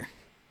daughter.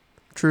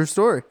 True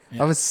story.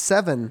 Yeah. I was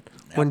 7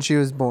 when she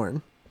was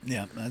born.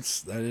 Yeah,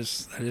 that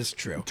is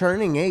true.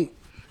 Turning 8.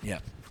 Yeah.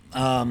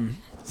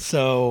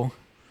 So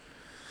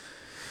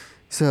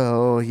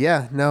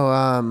yeah,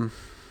 no,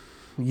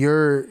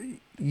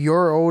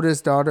 your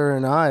oldest daughter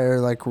and I are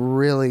like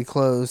really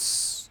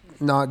close,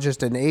 not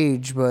just in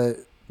age, but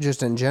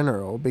just in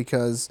general,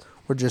 because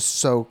we're just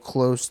so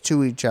close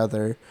to each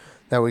other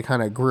that we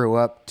kind of grew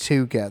up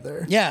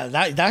together.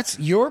 yeah,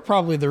 you're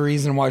probably the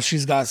reason why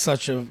she's got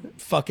such a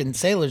fucking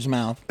sailor's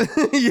mouth.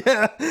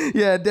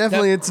 yeah,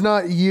 definitely. It's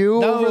not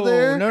you over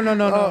there.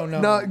 No.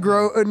 Not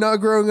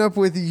growing up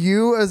with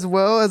you as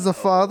well as a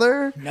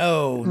father.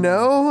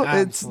 No,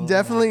 It's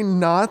definitely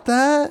not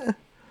that.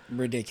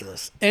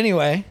 Ridiculous.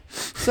 Anyway,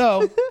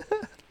 so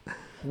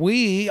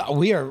we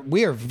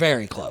are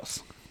very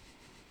close.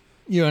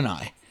 You and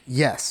I.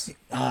 Yes.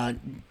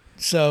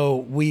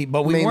 So we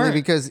Mainly weren't,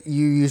 because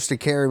you used to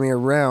carry me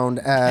around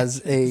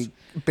as a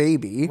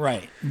baby.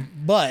 right,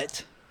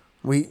 but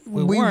We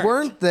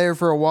weren't there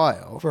for a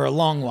while. for a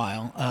long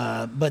while.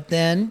 But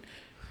then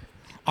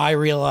I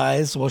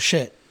realized, well,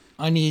 shit,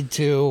 I need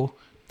to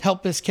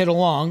help this kid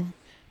along,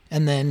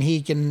 and then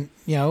he can,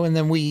 and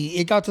then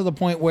it got to the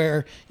point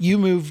where you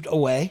moved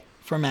away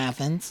from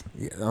Athens.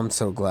 Yeah, I'm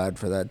so glad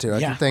for that too. I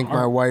Yeah, can thank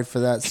my wife for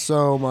that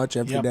so much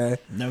every day.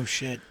 No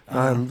shit.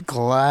 I'm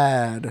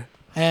glad.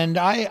 And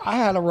I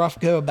had a rough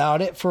go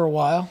about it for a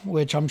while,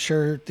 which I'm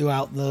sure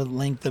throughout the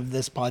length of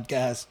this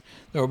podcast,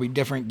 there will be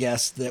different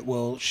guests that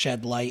will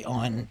shed light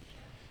on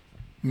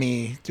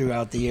me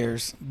throughout the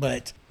years.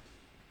 But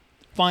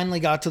finally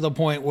got to the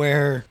point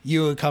where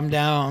you would come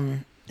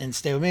down and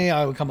stay with me.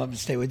 I would come up and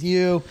stay with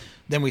you.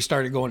 Then we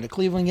started going to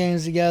Cleveland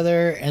games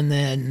together. And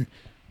then...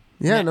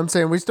 Yeah, and I'm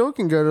saying we still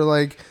can go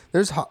to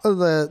there's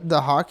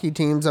the hockey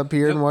teams up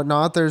here and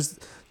whatnot. There's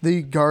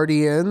the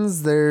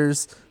Guardians.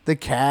 There's the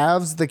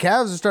Cavs. The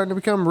Cavs are starting to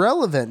become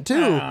relevant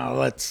too.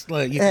 Let's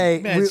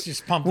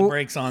just pump the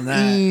brakes on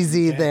that.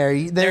 Easy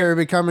there. They're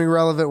becoming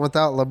relevant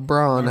without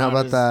LeBron. How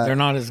about that? They're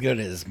not as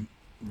good as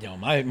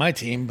my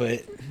team,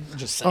 but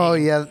just saying. Oh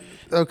yeah.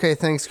 Okay.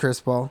 Thanks,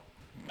 Chris Paul.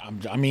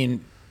 I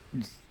mean,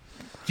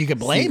 you could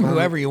blame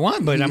whoever you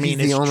want, but I mean,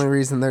 it's it's the only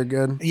reason they're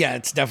good. Yeah,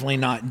 it's definitely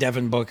not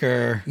Devin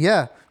Booker.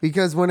 Yeah,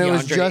 because when it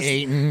was DeAndre just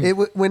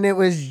Ayton. when it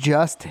was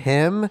just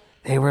him,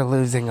 they were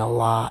losing a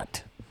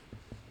lot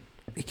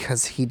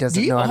because he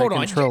doesn't know how to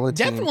control a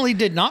team. Definitely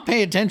did not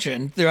pay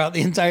attention throughout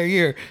the entire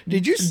year.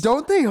 Did you?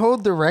 Don't they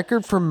hold the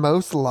record for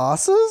most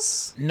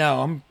losses?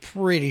 No, I'm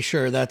pretty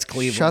sure that's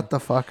Cleveland. Shut the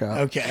fuck up.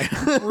 Okay,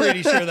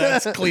 pretty sure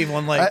that's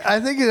Cleveland. I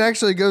think it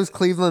actually goes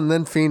Cleveland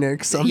then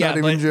Phoenix. I'm not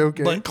even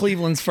joking. But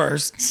Cleveland's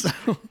first. So.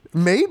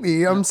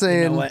 Maybe I'm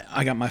saying. You know what?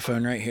 I got my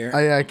phone right here.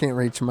 I can't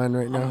reach mine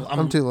right now.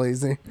 I'm too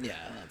lazy. Yeah,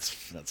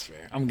 that's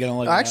fair. I'm gonna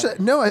look. Actually,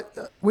 no.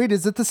 Wait,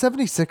 is it the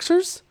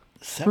 76ers?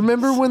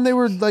 Remember when they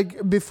were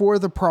before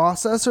the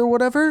process or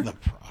whatever? The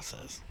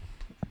process.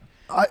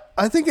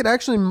 I think it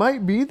actually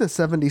might be the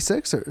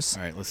 76ers.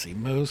 All right, let's see.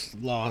 Most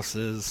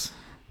losses.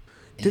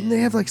 Didn't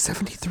they have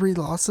 73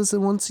 losses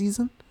in one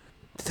season?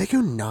 Did they go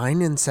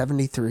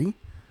 9-73?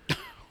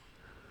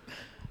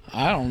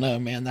 I don't know,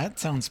 man. That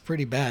sounds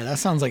pretty bad. That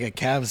sounds like a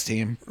Cavs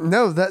team.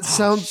 No, that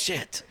sounds...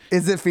 Shit.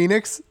 Is it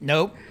Phoenix?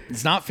 Nope,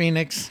 it's not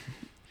Phoenix.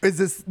 Is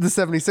this the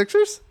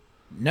 76ers?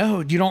 No,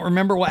 you don't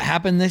remember what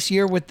happened this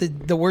year with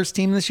the worst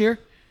team this year?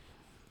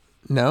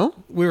 No.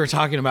 We were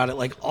talking about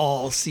it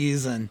all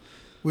season.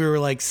 We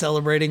were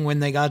celebrating when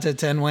they got to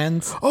 10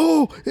 wins.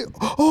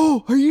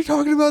 Oh, are you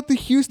talking about the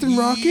Houston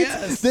Rockets?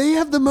 Yes. They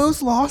have the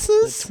most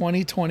losses? The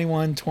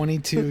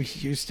 2021-22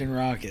 Houston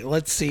Rockets.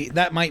 Let's see.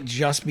 That might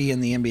just be in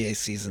the NBA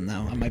season,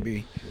 though. I might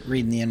be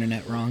reading the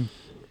internet wrong.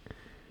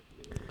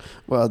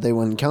 Well, they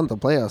wouldn't count the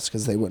playoffs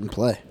because they wouldn't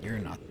play. You're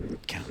not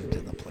counted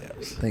in the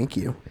playoffs. Thank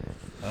you.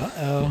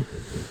 Uh-oh.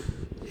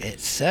 It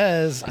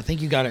says, I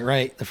think you got it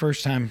right the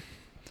first time,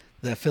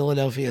 the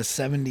Philadelphia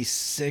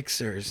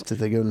 76ers. Did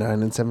they go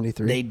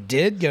 9-73? They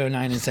did go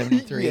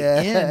 9-73.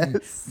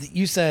 Yes.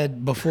 You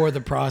said before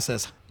the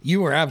process. You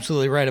were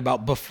absolutely right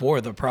about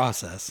before the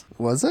process.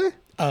 Was it?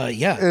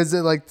 Yeah. Is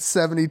it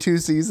 72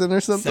 season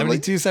or something?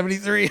 72,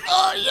 73.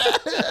 Oh,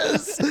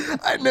 yes.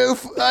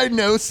 I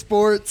know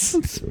sports.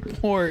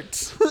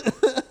 Sports.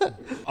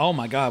 Oh,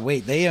 my God.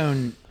 Wait, they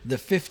own the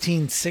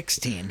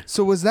 15-16.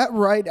 So was that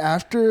right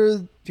after?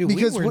 Dude,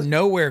 because we were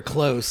nowhere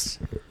close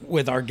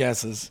with our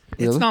guesses.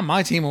 Really? It's not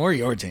my team or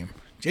your team.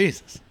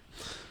 Jesus.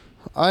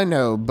 I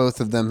know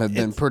both of them have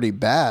been pretty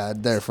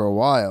bad there for a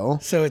while.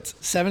 So it's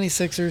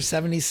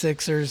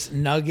 76ers,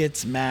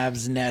 Nuggets,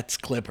 Mavs, Nets,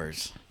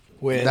 Clippers.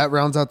 With That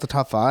rounds out the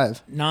top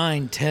 5.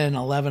 9, 10,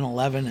 11,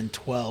 11, and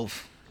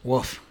 12.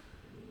 Woof.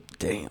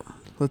 Damn.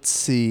 Let's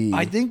see.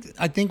 I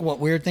think what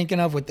we're thinking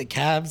of with the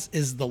Cavs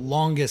is the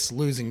longest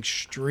losing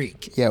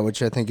streak. Yeah,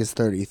 which I think is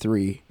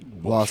 33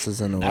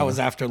 losses in a row. That was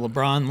after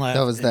LeBron left.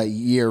 That was that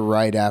year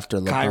right after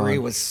LeBron. Kyrie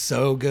was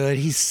so good.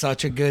 He's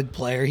such a good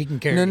player. He can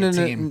carry a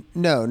team.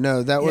 No.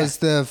 That was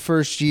the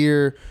first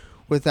year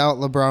without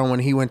LeBron when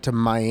he went to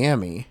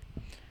Miami.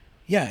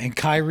 Yeah, and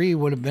Kyrie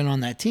would have been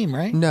on that team,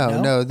 right?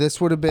 No. This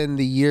would have been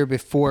the year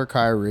before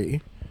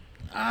Kyrie.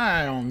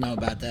 I don't know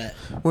about that.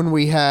 When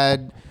we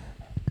had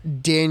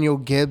Daniel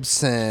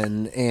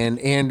Gibson and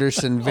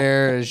Anderson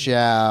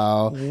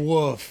Varejao.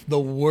 Woof. The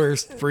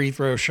worst free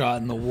throw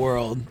shot in the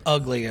world.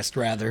 Ugliest,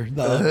 rather.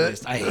 The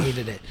ugliest. I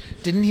hated it.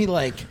 Didn't he,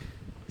 like,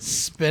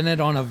 spin it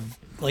on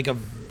a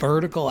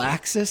vertical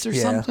axis or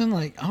something?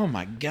 Like, oh,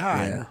 my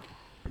God. Yeah.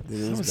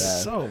 That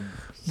was bad.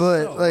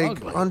 But, so like,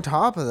 ugly. on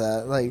top of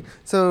that, like,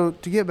 so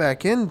to get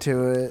back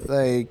into it,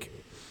 like,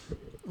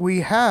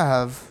 we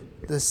have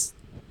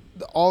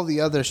all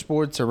the other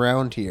sports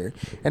around here,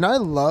 and I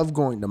love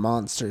going to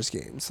Monsters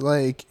games.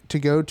 Like, to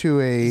go to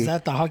Is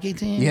that the hockey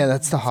team? Yeah,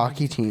 that's the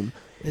hockey team.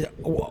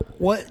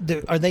 What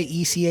are they?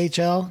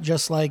 ECHL,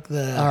 just like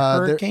the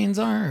Hurricanes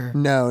are? Or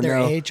No, they're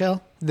no.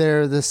 AHL.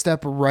 They're the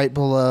step right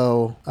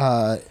below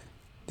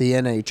the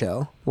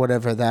NHL,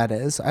 whatever that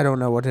is. I don't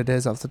know what it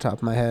is off the top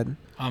of my head.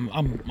 I'm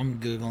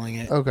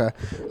googling it. Okay,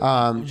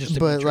 Just to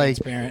but be like,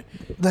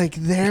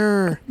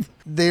 transparent.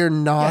 they're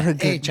not Yeah, a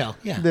good AHL.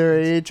 Yeah,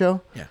 They're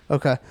AHL. Yeah.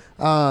 Okay.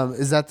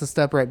 Is that the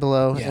step right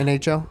below Yeah.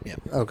 NHL? Yeah.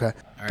 Okay. All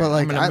right, But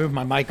like, I'm gonna move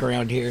my mic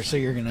around here, so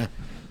you're gonna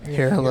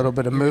hear a little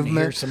bit of you're gonna Hear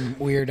movement. some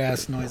weird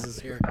ass noises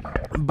here.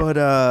 But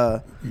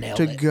Nailed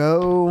to it.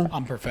 go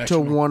I'm to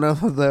professional. one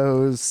of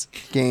those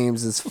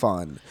games is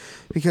fun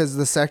because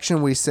the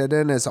section we sit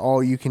in is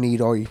all you can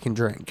eat, all you can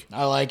drink.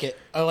 I like it.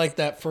 I like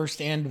that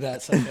first and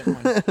that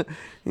second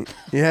one.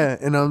 Yeah,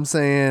 and I'm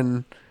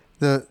saying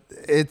the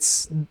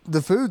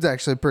food's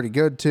actually pretty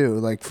good too.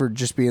 Like for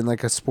just being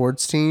like a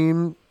sports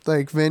team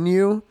like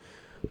venue,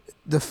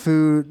 the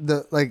food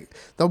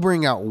they'll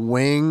bring out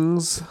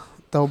wings.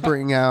 They'll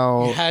bring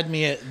out. You had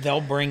me at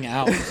they'll bring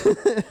out.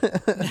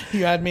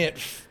 You had me at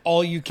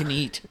all you can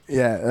eat.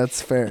 Yeah,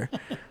 that's fair.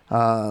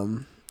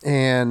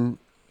 And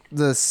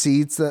the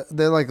seats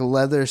they're like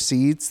leather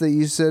seats that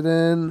you sit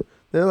in.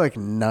 They're like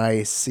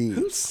nice seats.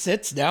 Who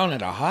sits down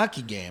at a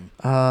hockey game?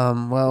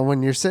 Well,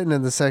 when you're sitting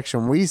in the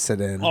section we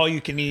sit in, All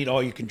you can eat,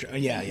 all you can drink.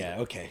 Yeah,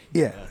 okay.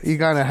 yeah, you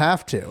gotta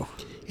have to.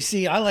 You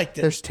see, I like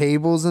to, There's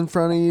tables in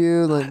front of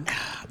you, like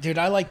dude.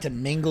 I like to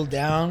mingle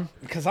down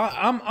because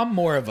I'm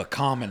more of a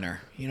commoner.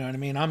 You know what I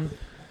mean?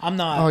 I'm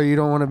not. oh, you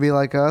don't want to be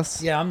like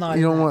us? Yeah, I'm not.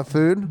 You don't want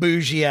food?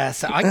 bougie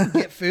ass. I can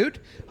get food.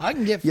 I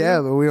can get food. Yeah,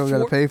 but we don't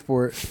gotta pay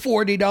for it.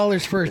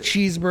 $40 for a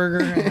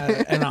cheeseburger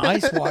and an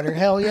ice water.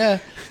 Hell yeah.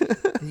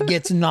 It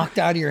gets knocked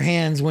out of your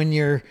hands when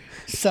you're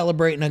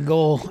celebrating a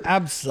goal.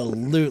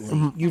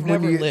 Absolutely. You've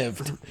never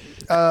lived.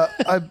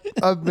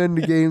 I've been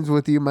to games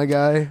with you, my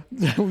guy.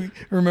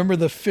 Remember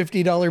the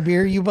 $50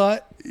 beer you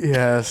bought?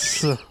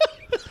 Yes.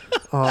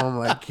 Oh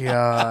my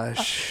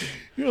gosh.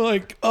 You're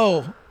like,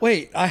 oh,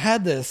 wait, I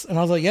had this. And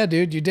I was like, yeah,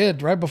 dude, you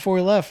did right before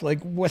we left.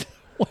 Like, what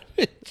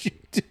did you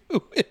do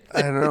with it?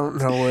 I don't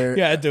know where.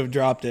 Yeah, I had to have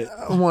dropped it.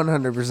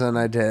 100%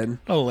 I did.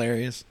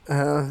 Hilarious.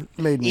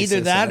 Made me Either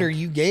so that sad. or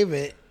you gave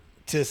it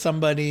to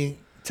somebody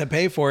to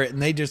pay for it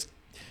and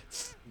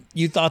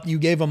you thought you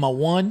gave them a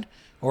 1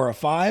 or a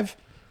 5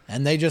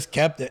 and they just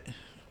kept it.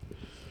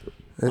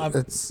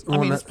 It's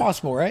It's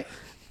possible, right?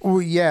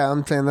 well, yeah,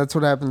 I'm saying that's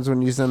what happens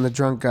when you send the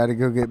drunk guy to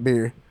go get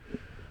beer.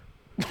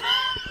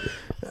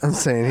 I'm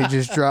saying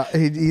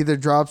he either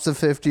drops a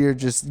 50 or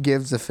just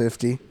gives a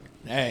 50.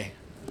 Hey.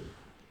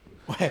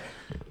 Wait,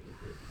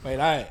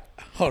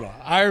 hold on.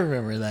 I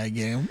remember that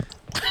game.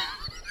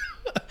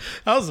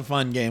 That was a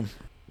fun game.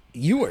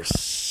 You were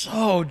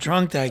so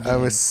drunk that game. I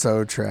was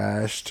so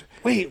trashed.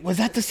 Wait, was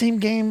that the same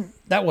game?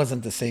 That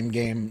wasn't the same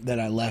game that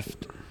I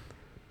left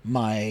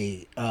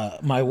my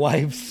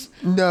wife's.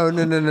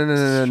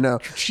 No.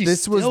 She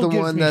This was still the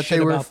gives one me that shit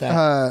they were about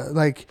that.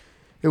 like.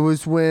 It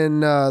was when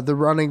the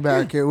running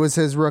back. It was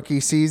his rookie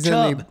season.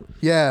 Chubb.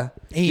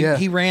 He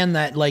He ran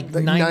that like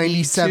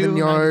 97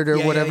 yard or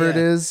whatever it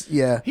is.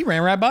 Yeah. He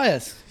ran right by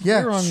us.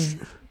 Yeah. We were on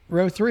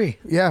row 3.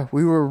 Yeah,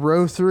 we were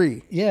row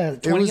 3. Yeah,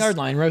 20-yard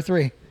line, row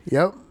 3.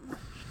 Yep.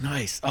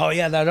 Nice. Oh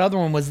yeah, that other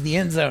one was the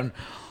end zone.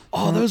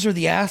 Oh, those are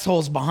the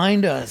assholes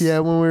behind us. Yeah,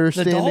 when we were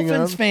the standing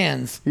Dolphins up.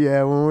 fans.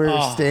 Yeah, when we were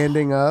Oh.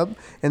 standing up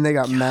and they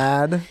got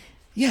mad.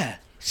 Yeah,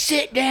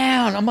 sit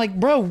down. I'm like,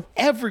 bro,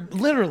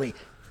 literally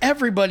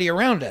everybody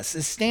around us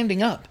is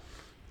standing up.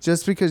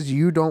 Just because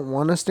you don't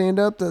want to stand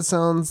up, that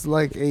sounds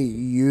like a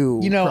you.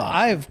 You know, problem.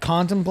 I've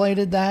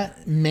contemplated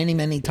that many,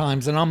 many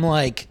times, and I'm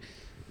like,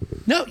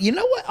 no, you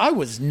know what? I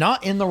was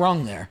not in the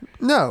wrong there.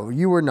 No,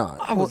 you were not.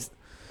 I was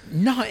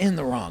not in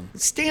the wrong.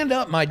 Stand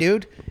up, my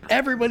dude.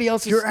 Everybody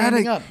else is You're at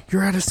standing up.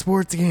 You're at a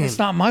sports game. It's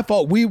not my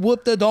fault. We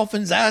whooped the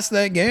Dolphins' ass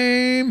that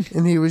game.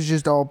 And he was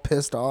just all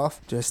pissed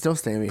off. Just still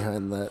stand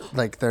behind that.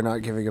 Like they're not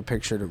giving a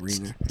picture to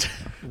Reiner.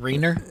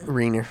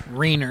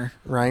 Reiner.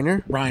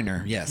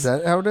 Yes. Is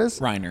that how it is?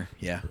 Reiner,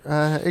 yeah.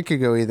 It could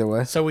go either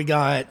way. So we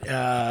got,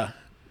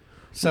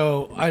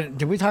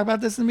 did we talk about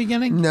this in the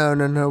beginning?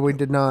 No, we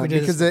did not. We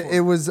did this because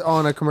it was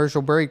on a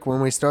commercial break when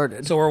we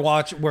started. So we're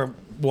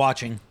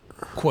watching,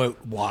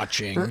 quote,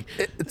 watching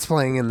It's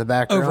playing in the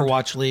background.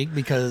 Overwatch League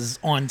because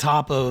on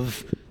top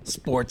of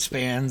sports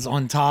fans,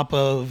 on top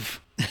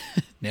of,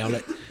 nailed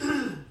it.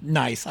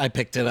 Nice. I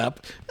picked it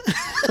up.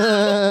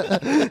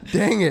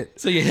 Dang it.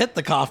 So you hit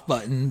the cough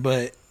button,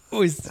 but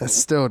That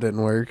still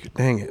didn't work.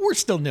 Dang it. We're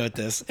still new at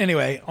this.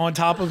 Anyway, on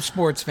top of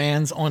sports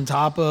fans, on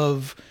top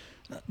of,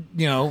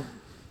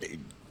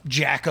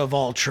 jack of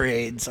all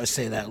trades, I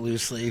say that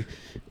loosely,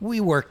 we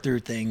work through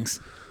things.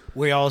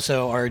 We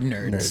also are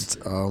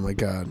nerds. Oh my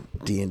god,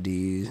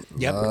 D&D.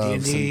 Yep,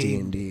 Love some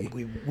D&D.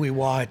 D&D. We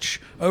watch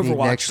Need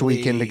Overwatch next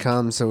weekend to League.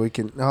 come so we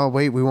can. Oh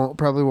wait, we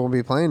probably won't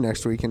be playing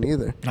next weekend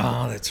either,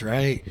 Oh, that's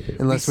right.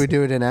 unless we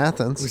do it in We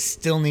Athens.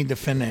 still need to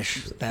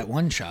finish that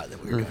one shot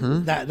that we were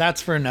doing.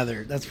 That's for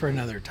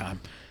another time.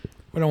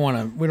 We don't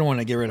want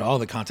to get rid of all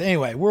the content.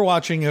 Anyway, we're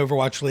watching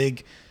Overwatch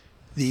League.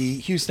 The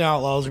Houston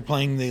Outlaws are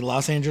playing the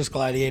Los Angeles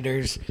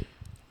Gladiators.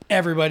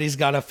 Everybody's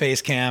got a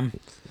face cam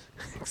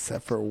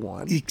Except for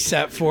one.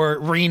 except for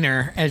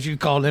Reiner, as you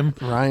called him.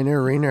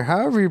 Reiner,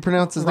 however you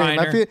pronounce his name.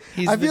 Reiner.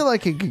 I feel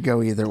like it could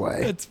go either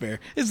way. That's fair.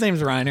 His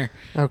name's Reiner.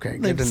 Okay,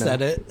 good They've to know.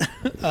 said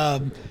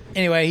it.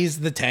 Anyway, he's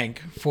the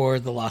tank for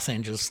the Los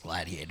Angeles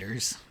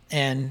Gladiators.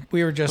 And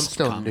we were just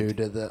Still commenting. new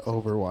to the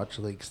Overwatch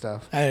League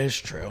stuff. That is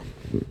true.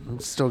 I'm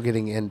still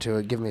getting into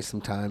it. Give me some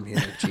time here.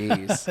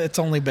 Jeez. It's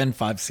only been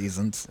 5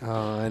 seasons.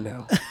 Oh, I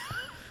know.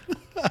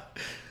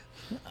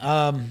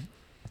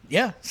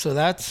 Yeah, so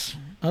that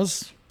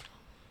was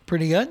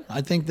pretty good.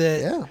 I think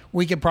that Yeah.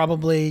 we could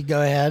probably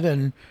go ahead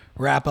and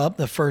wrap up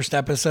the first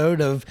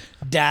episode of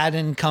Dad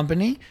and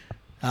Company.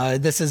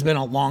 This has been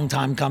a long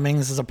time coming.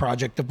 This is a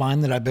project of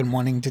mine that I've been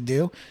wanting to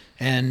do.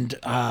 And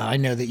I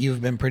know that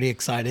you've been pretty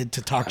excited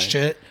to talk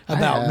shit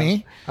about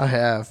me. I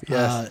have,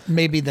 yes.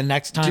 Maybe the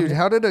next time. Dude,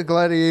 how did a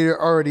gladiator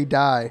already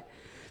die?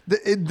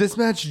 This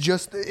match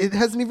it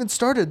hasn't even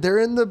started. They're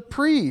in the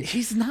pre.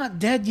 He's not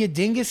dead, you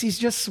dingus. He's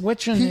just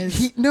switching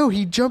his...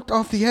 He jumped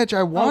off the edge.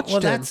 I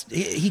watched him.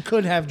 He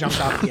could have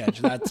jumped off the edge.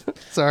 That's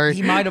Sorry.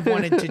 He might have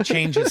wanted to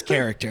change his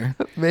character.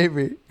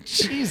 Maybe.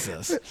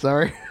 Jesus.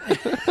 Sorry.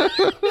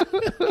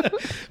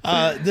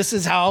 This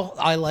is how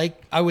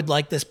I would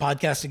like this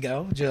podcast to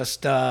go.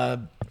 Just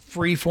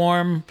free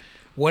form,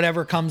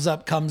 whatever comes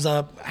up,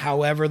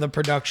 however the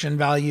production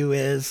value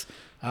is.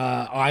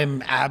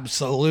 I'm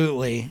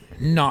absolutely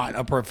not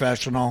a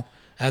professional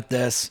at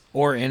this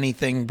or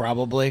anything,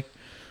 probably.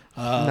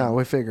 No,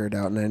 we figure it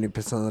out 90%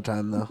 of the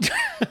time, though.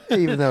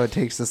 Even though it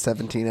takes us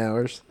 17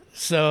 hours.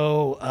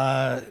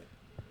 So,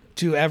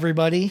 to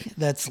everybody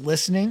that's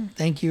listening,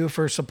 thank you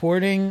for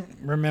supporting.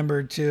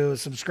 Remember to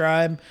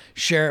subscribe,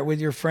 share it with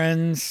your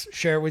friends,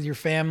 share it with your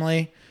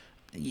family.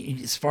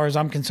 As far as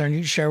I'm concerned,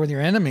 you can share with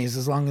your enemies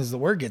as long as the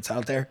word gets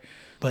out there.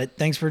 But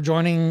thanks for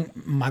joining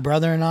my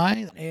brother and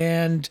I,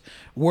 and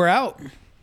we're out.